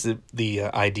so he gets the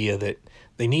idea that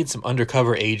they need some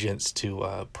undercover agents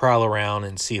to prowl around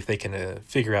and see if they can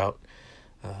figure out,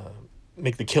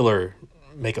 make the killer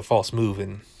make a false move.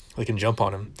 And they can jump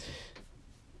on him.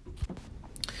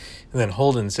 And then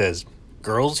Holden says,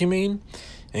 "Girls, you mean?"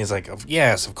 And he's like,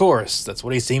 "Yes, of course. That's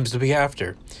what he seems to be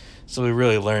after." So we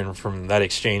really learn from that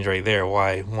exchange right there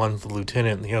why one's the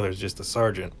lieutenant and the other's just the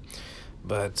sergeant.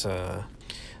 But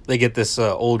they get this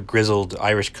old grizzled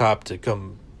Irish cop to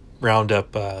come round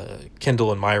up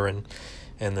Kendall and Myron.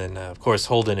 And then, of course,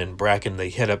 Holden and Bracken,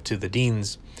 they head up to the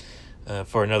dean's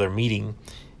for another meeting.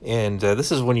 And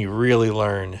this is when you really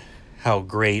learn how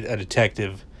great a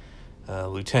detective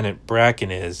Lieutenant Bracken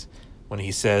is when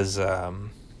he says, "I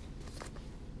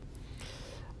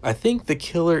think the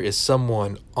killer is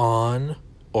someone on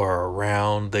or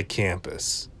around the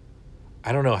campus."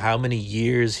 I don't know how many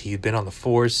years he'd been on the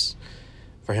force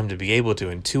for him to be able to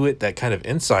intuit that kind of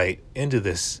insight into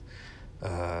this,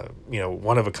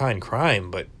 one-of-a-kind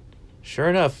crime. But sure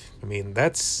enough, I mean,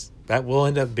 that will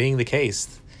end up being the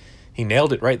case. He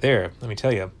nailed it right there, let me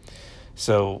tell you.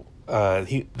 So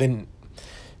the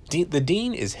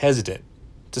dean is hesitant,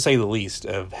 to say the least,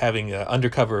 of having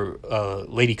undercover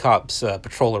lady cops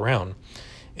patrol around.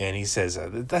 And he says,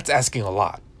 that's asking a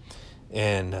lot.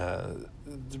 And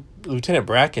Lieutenant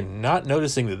Bracken, not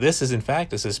noticing that this is in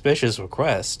fact a suspicious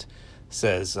request,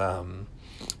 says,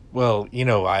 "Well,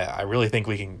 I really think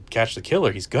we can catch the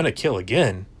killer. He's going to kill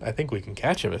again. I think we can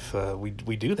catch him if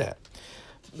we do that."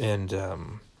 And,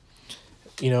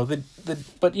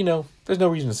 there's no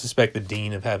reason to suspect the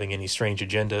dean of having any strange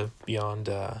agenda beyond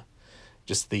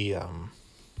just the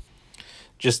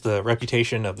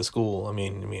reputation of the school. I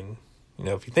mean,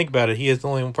 if you think about it, he is the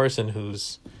only one person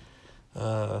who's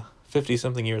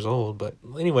 50-something years old. But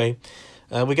anyway,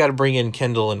 we got to bring in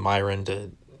Kendall and Myron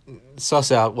to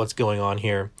suss out what's going on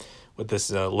here with this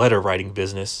letter writing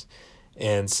business.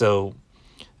 And so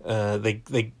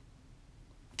they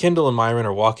Kendall and Myron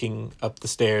are walking up the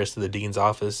stairs to the dean's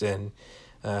office, and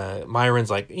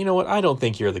Myron's like, "You know what? I don't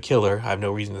think you're the killer. I have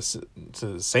no reason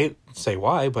to say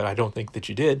why, but I don't think that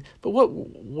you did. But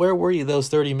where were you those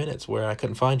 30 minutes where I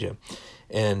couldn't find you?"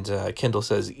 And Kendall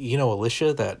says,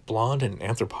 "Alicia, that blonde in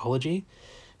anthropology?"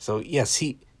 So yes,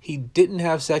 he didn't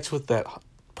have sex with that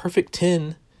perfect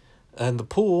 10 in the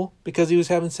pool because he was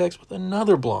having sex with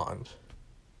another blonde.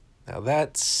 Now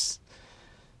that's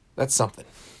something.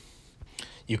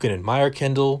 You can admire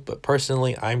Kendall, but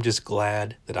personally, I'm just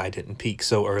glad that I didn't peak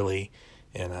so early,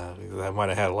 and I might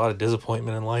have had a lot of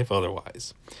disappointment in life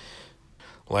otherwise.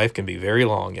 Life can be very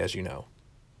long, as you know.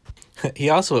 He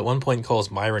also at one point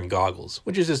calls Myron Goggles,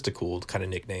 which is just a cool kind of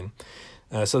nickname.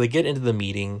 So they get into the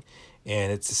meeting,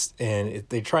 and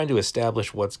they're trying to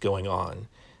establish what's going on.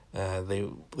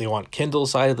 They want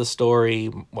Kendall's side of the story,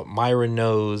 what Myron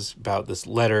knows about this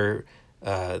letter.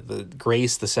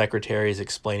 Grace, the secretary, is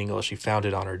explaining, she found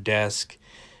it on her desk,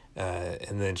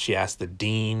 and then she asked the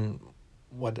dean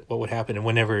what would happen. And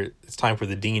whenever it's time for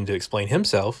the dean to explain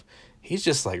himself, he's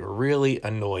just like really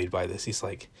annoyed by this. He's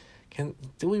like,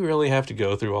 do we really have to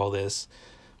go through all this?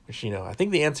 Which, I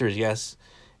think the answer is yes.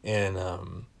 And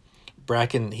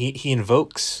Bracken, he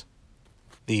invokes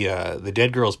the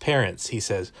dead girl's parents. He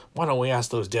says, "Why don't we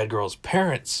ask those dead girls'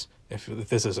 parents if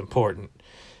this is important?"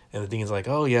 And the dean's like,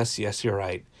 "Oh, yes, you're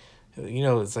right."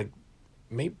 It's like,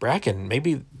 Bracken,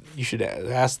 maybe you should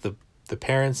ask the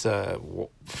parents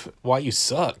why you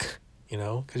suck,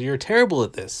 because you're terrible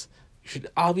at this. You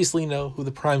should obviously know who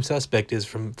the prime suspect is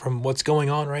from what's going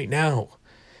on right now.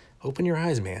 Open your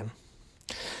eyes, man.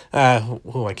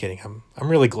 Who am I kidding? I'm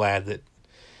really glad that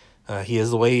he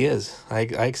is the way he is. I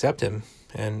accept him,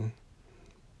 and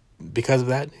because of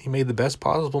that, he made the best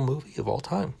possible movie of all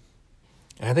time.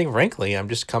 And I think, frankly, I'm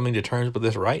just coming to terms with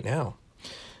this right now.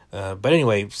 But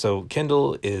anyway, so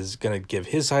Kendall is going to give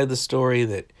his side of the story,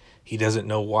 that he doesn't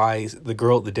know why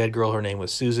the dead girl, her name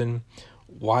was Susan,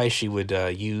 why she would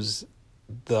use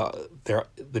the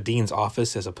dean's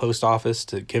office as a post office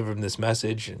to give him this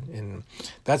message. And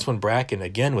that's when Bracken,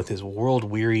 again with his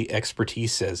world-weary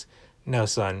expertise, says, "No,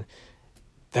 son,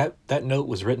 that note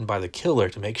was written by the killer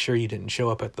to make sure you didn't show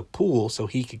up at the pool so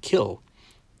he could kill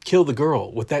the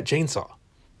girl with that chainsaw.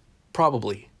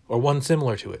 Probably, or one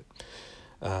similar to it.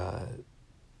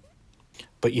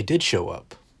 But you did show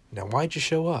up. Now, why'd you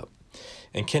show up?"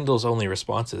 And Kendall's only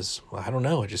response is, "Well, I don't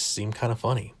know. It just seemed kind of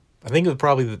funny." I think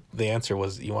probably the answer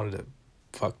was he wanted to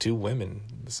fuck 2 women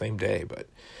the same day. But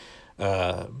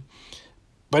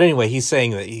anyway, he's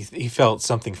saying that he felt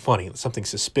something funny, something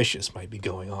suspicious might be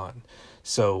going on.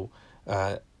 So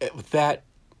with that,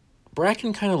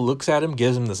 Bracken kind of looks at him,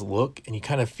 gives him this look, and you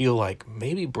kind of feel like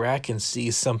maybe Bracken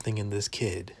sees something in this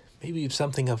kid. Maybe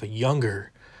something of a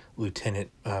younger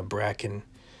Lieutenant Bracken.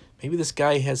 Maybe this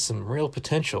guy has some real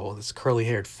potential, this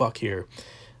curly-haired fuck here.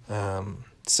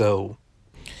 So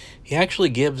He actually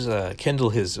gives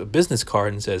Kendall his business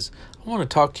card and says, "I want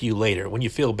to talk to you later when you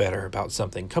feel better about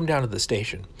something. Come down to the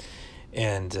station."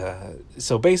 And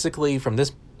so basically, from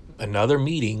this another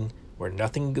meeting where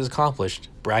nothing is accomplished,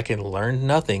 Bracken learned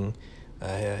nothing.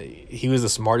 He was the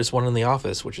smartest one in the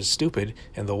office, which is stupid.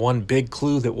 And the one big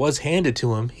clue that was handed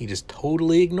to him, he just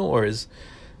totally ignores.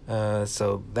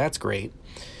 So that's great.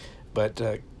 But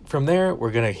from there,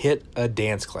 we're going to hit a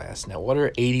dance class. Now, what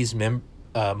are 80s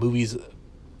movies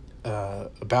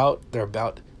about? They're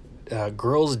about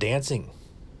girls dancing,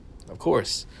 of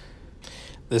course.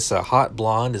 This hot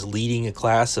blonde is leading a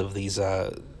class of these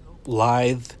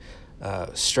lithe,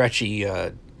 stretchy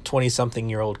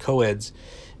 20-something-year-old co-eds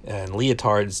and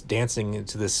leotards dancing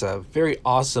to this very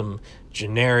awesome,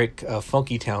 generic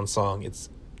Funky Town song.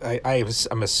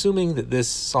 I'm assuming that this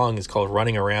song is called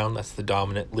Running Around. That's the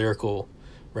dominant lyrical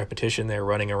repetition there,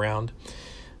 Running Around.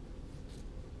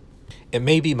 It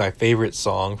may be my favorite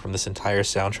song from this entire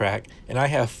soundtrack, and I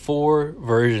have 4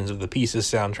 versions of the Pieces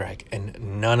soundtrack, and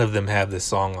none of them have this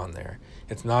song on there.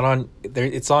 It's not on there.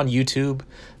 It's on YouTube,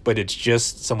 but it's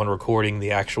just someone recording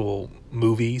the actual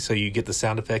movie, so you get the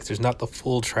sound effects. There's not the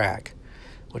full track,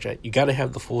 you got to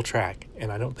have the full track,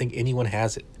 and I don't think anyone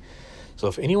has it. So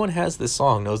if anyone has this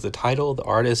song, knows the title, the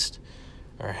artist,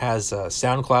 or has a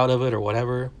SoundCloud of it or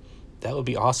whatever, that would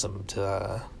be awesome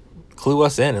to clue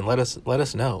us in and let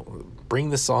us know. Bring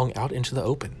this song out into the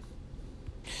open.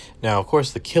 Now, of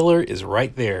course, the killer is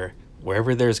right there.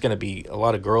 Wherever there's going to be a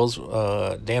lot of girls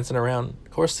dancing around,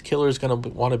 of course, the killer is going to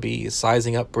want to be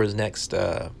sizing up for his next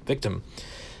victim.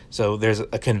 So there's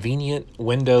a convenient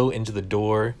window into the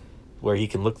door where he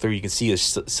can look through. You can see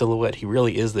his silhouette. He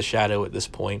really is the shadow at this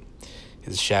point.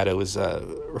 His shadow is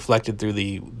reflected through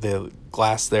the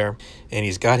glass there. And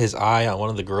he's got his eye on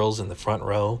one of the girls in the front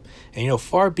row. And,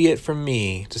 far be it from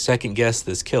me to second guess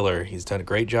this killer. He's done a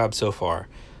great job so far.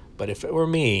 But if it were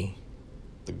me,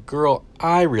 the girl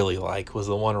I really like was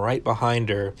the one right behind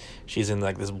her. She's in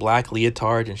like this black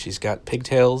leotard and she's got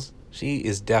pigtails. She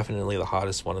is definitely the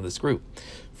hottest one of this group.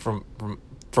 From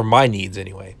my needs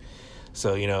anyway.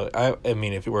 So, I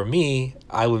mean, if it were me,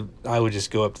 I would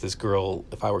just go up to this girl,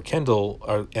 if I were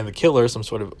Kendall, and the killer, some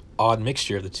sort of odd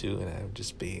mixture of the two, and I would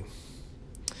just be,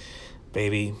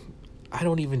 baby, I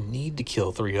don't even need to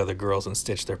kill 3 other girls and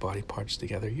stitch their body parts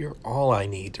together. You're all I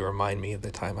need to remind me of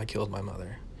the time I killed my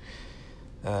mother.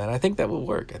 And I think that would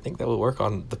work. I think that would work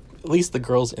on at least the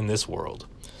girls in this world,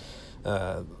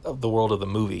 of the world of the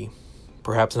movie.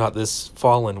 Perhaps not this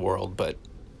fallen world, but,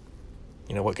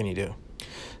 what can you do?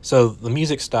 So the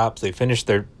music stops, they finish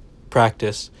their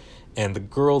practice, and the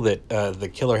girl that the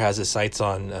killer has his sights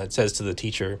on says to the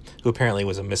teacher, who apparently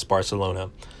was a Miss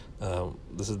Barcelona,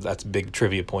 that's a big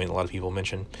trivia point a lot of people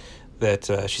mention,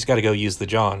 that she's got to go use the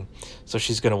John. So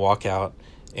she's going to walk out,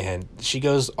 and she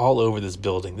goes all over this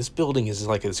building. This building is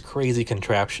like this crazy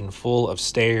contraption full of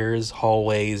stairs,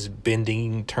 hallways,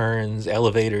 bending, turns,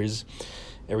 elevators,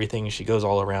 everything. She goes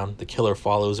all around. The killer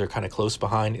follows her kind of close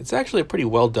behind. It's actually a pretty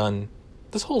well done.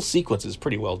 This whole sequence is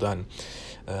pretty well done,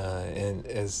 and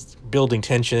as building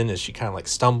tension as she kind of like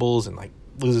stumbles and like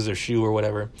loses her shoe or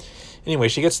whatever. Anyway,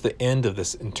 she gets to the end of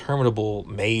this interminable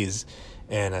maze,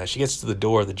 and she gets to the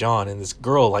door of the John, and this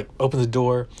girl like opens the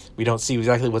door. We don't see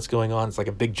exactly what's going on. It's like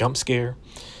a big jump scare,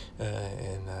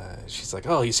 and she's like,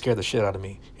 "Oh, you scared the shit out of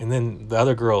me." And then the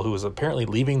other girl, who was apparently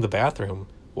leaving the bathroom,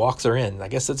 walks her in. I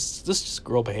guess this is just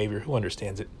girl behavior. Who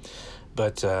understands it?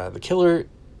 But the killer,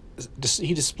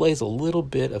 he displays a little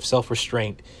bit of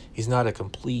self-restraint. He's not a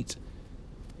complete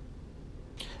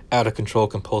out-of-control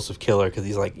compulsive killer, because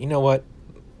he's like, you know what?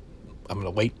 I'm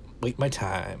going to wait my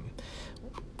time.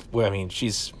 Well, I mean,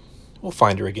 we'll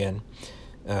find her again.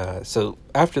 So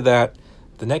after that,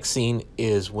 the next scene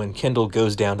is when Kendall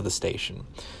goes down to the station.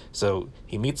 So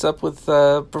he meets up with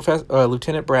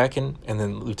Lieutenant Bracken, and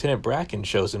then Lieutenant Bracken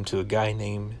shows him to a guy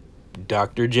named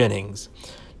Dr. Jennings.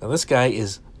 Now this guy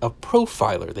is a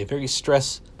profiler.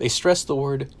 They stress the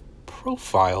word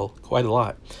profile quite a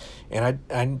lot. And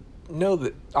I know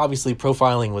that obviously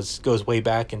profiling goes way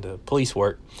back into police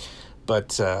work,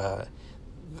 but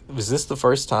was this the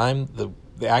first time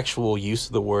the actual use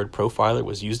of the word profiler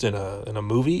was used in a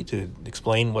movie to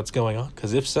explain what's going on?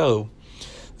 Because if so,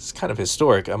 it's kind of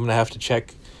historic. I'm gonna have to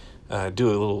check, do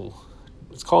a little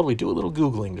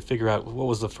Googling to figure out what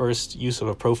was the first use of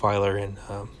a profiler in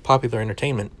popular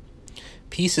entertainment.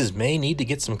 Pieces may need to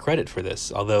get some credit for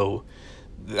this, although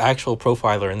the actual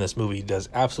profiler in this movie does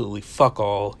absolutely fuck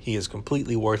all. He is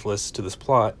completely worthless to this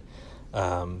plot.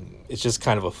 It's just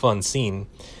kind of a fun scene.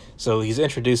 So he's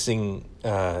introducing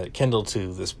Kendall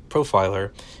to this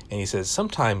profiler, and he says,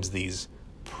 sometimes these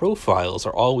profiles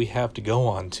are all we have to go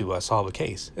on to solve a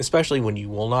case, especially when you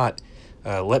will not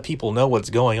let people know what's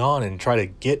going on and try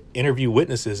to interview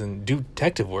witnesses and do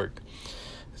detective work.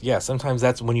 Yeah, sometimes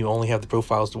that's when you only have the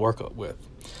profiles to work with.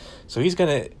 So he's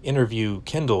going to interview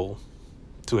Kendall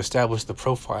to establish the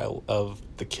profile of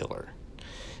the killer.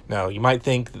 Now, you might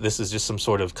think that this is just some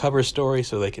sort of cover story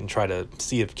so they can try to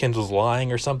see if Kendall's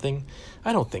lying or something.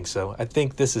 I don't think so. I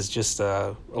think this is just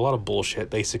a lot of bullshit,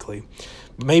 basically.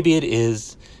 Maybe it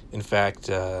is, in fact,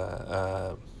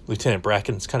 Lieutenant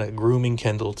Bracken's kind of grooming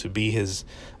Kendall to be his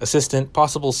assistant,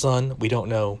 possible son. We don't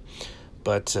know.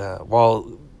 But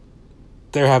while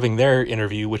they're having their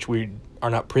interview, which we are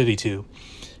not privy to,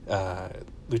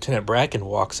 Lieutenant Bracken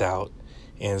walks out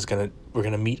and we're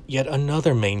gonna meet yet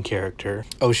another main character.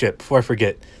 Oh shit! Before I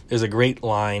forget, there's a great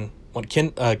line.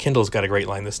 Kendall's got a great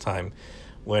line this time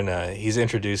when he's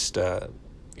introduced that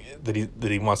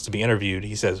he wants to be interviewed.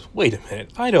 He says, "Wait a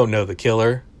minute, I don't know the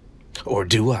killer, or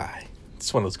do I?"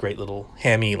 It's one of those great little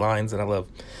hammy lines that I love.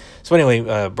 So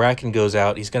anyway, Bracken goes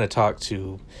out. He's gonna talk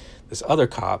to this other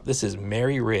cop. This is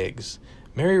Mary Riggs.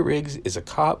 Mary Riggs is a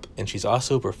cop, and she's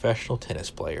also a professional tennis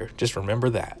player. Just remember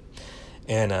that.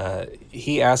 And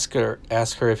he asks her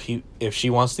if she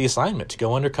wants the assignment to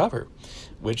go undercover,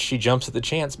 which she jumps at the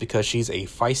chance because she's a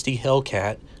feisty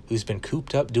hellcat who's been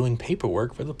cooped up doing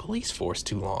paperwork for the police force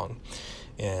too long.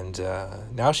 And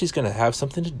now she's going to have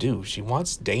something to do. She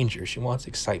wants danger. She wants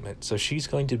excitement. So she's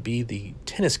going to be the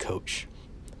tennis coach,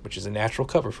 which is a natural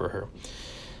cover for her.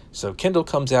 So Kendall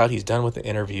comes out. He's done with the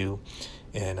interview.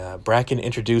 And Bracken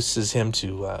introduces him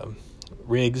to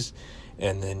Riggs.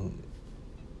 And then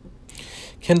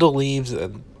Kendall leaves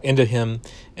into him,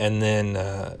 and then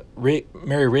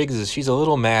Mary Riggs she's a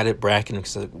little mad at Bracken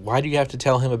because why do you have to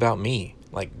tell him about me?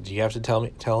 Like, do you have to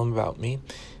tell him about me?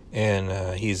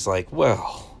 And he's like,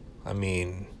 well, I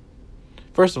mean,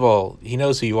 first of all, he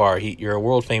knows who you are. You're a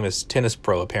world famous tennis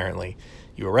pro. Apparently,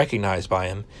 you were recognized by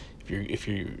him. If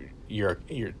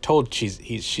you're told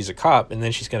she's a cop, and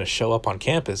then she's going to show up on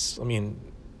campus. I mean,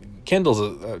 Kendall's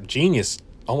a genius,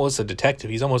 almost a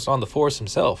detective. He's almost on the force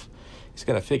himself. He's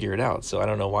going to figure it out. So I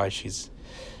don't know why she's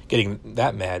getting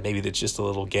that mad. Maybe it's just a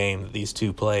little game that these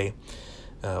two play,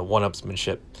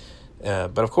 one-upsmanship.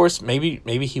 But of course,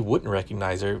 maybe he wouldn't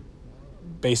recognize her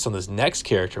based on this next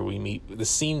character we meet. The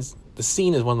scene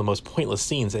is one of the most pointless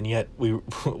scenes, and yet we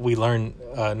learn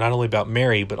not only about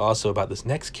Mary, but also about this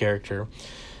next character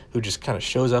who just kind of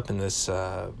shows up in this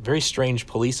very strange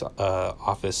police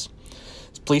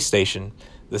police station.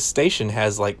 The station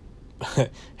has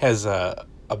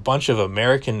a bunch of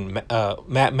American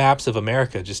maps of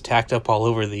America just tacked up all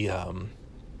over the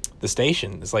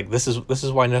station. It's like this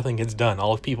is why nothing gets done.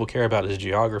 All people care about is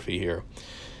geography here.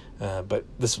 But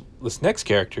this next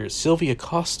character, Sylvia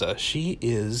Costa, she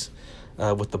is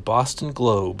with the Boston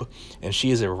Globe, and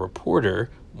she is a reporter,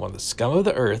 one of the scum of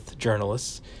the earth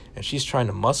journalists, and she's trying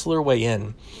to muscle her way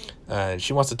in.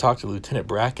 She wants to talk to Lieutenant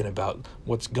Bracken about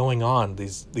what's going on,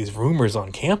 these rumors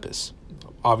on campus.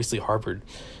 Obviously Harvard.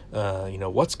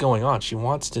 What's going on? She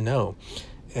wants to know.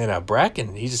 And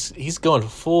Bracken, he's going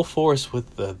full force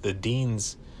with the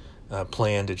dean's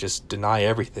plan to just deny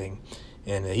everything.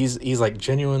 And he's like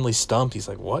genuinely stumped. He's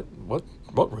like, what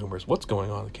rumors? What's going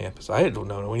on campus? I don't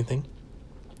know anything.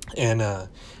 And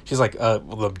she's like,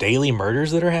 the daily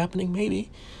murders that are happening,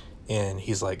 maybe. And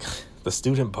he's like, the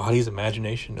student body's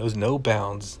imagination knows no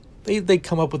bounds. They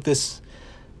come up with this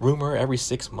rumor every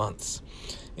 6 months.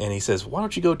 And he says, why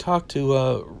don't you go talk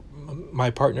to my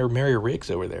partner, Mary Riggs,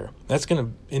 over there? That's going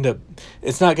to end up...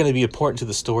 It's not going to be important to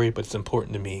the story, but it's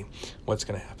important to me what's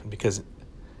going to happen. Because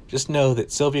just know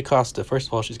that Sylvia Costa, first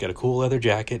of all, she's got a cool leather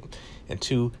jacket. And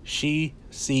two, she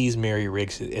sees Mary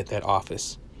Riggs at that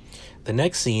office. The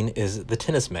next scene is the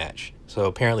tennis match. So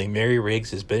apparently Mary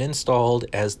Riggs has been installed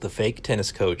as the fake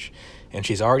tennis coach. And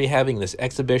she's already having this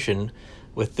exhibition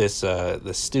with this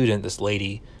student, this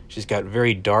lady. She's got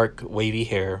very dark, wavy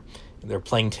hair. They're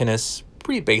playing tennis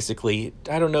pretty basically.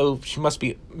 I don't know.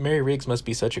 Mary Riggs must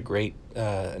be such a great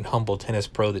and humble tennis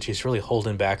pro that she's really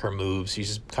holding back her moves. She's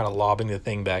just kind of lobbing the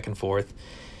thing back and forth.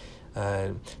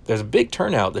 There's a big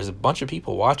turnout. There's a bunch of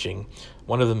people watching.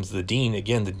 One of them's the dean.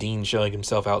 Again, the dean showing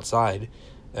himself outside.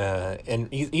 And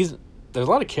there's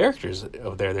a lot of characters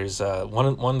over there. There's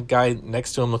one guy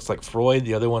next to him looks like Freud.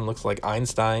 The other one looks like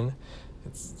Einstein.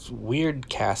 It's a weird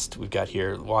cast we've got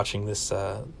here watching this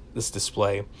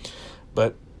display.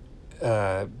 But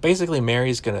basically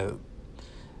Mary's gonna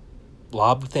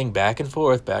lob the thing back and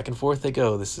forth they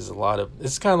go. It's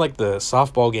kind of like the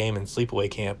softball game in Sleepaway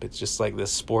Camp. It's just like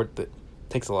this sport that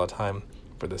takes a lot of time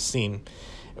for this scene.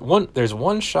 There's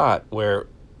one shot where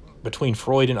between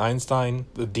Freud and Einstein,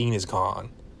 the dean is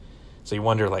gone. So you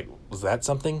wonder, like, was that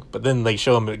something? But then they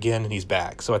show him again and he's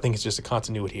back. So I think it's just a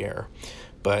continuity error.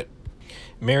 But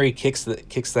Mary kicks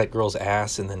that girl's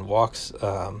ass and then walks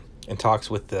and talks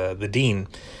with the dean.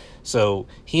 So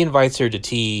he invites her to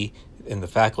tea in the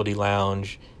faculty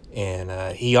lounge,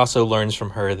 and he also learns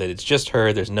from her that it's just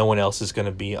her. There's no one else is going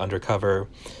to be undercover.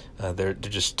 They're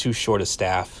just too short a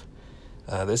staff.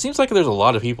 There seems like there's a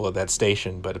lot of people at that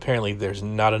station, but apparently there's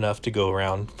not enough to go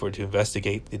around to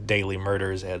investigate the daily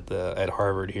murders at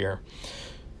Harvard here.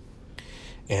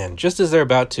 And just as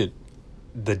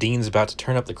the dean's about to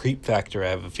turn up the creep factor, I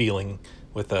have a feeling,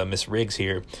 with Miss Riggs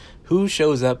here, who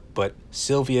shows up but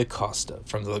Sylvia Costa,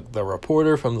 from the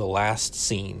reporter from the last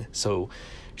scene. So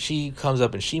she comes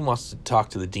up and she wants to talk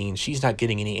to the dean. She's not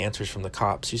getting any answers from the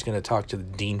cops. She's going to talk to the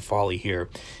Dean Foley here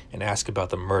and ask about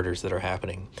the murders that are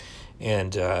happening.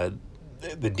 And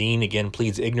the dean again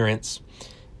pleads ignorance,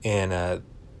 and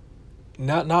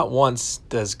not once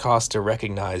does Costa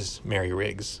recognize Mary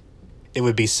Riggs. It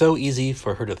would be so easy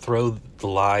for her to throw the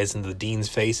lies into the dean's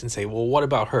face and say, well, what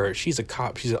about her? She's a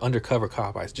cop. She's an undercover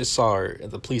cop. I just saw her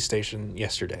at the police station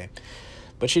yesterday.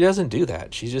 But she doesn't do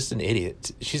that. She's just an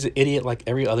idiot. She's an idiot like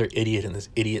every other idiot in this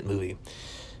idiot movie,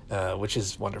 which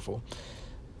is wonderful.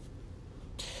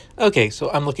 Okay, so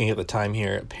I'm looking at the time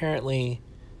here. Apparently,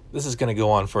 this is going to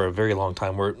go on for a very long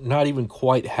time. We're not even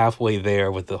quite halfway there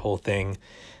with the whole thing.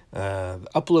 The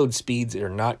upload speeds are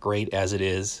not great as it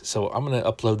is, so I'm going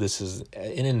to upload this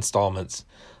in installments.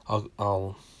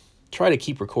 I'll try to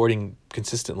keep recording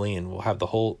consistently, and we'll have the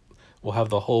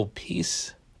whole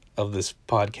piece of this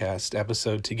podcast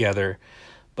episode together,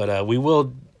 but we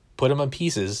will put them in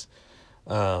pieces.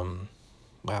 Wow,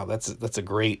 that's a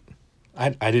great.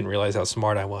 I didn't realize how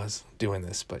smart I was doing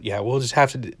this, but yeah, we'll just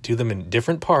have to do them in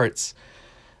different parts.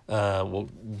 We'll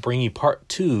bring you part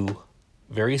 2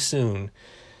 very soon.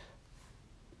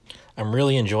 I'm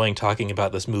really enjoying talking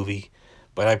about this movie,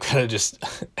 but I've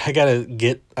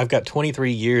got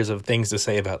 23 years of things to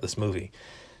say about this movie.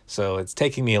 So it's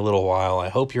taking me a little while. I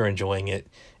hope you're enjoying it.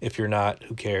 If you're not,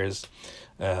 who cares?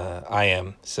 I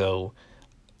am. So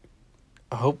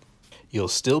I hope you'll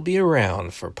still be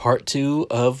around for part 2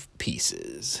 of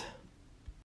Pieces.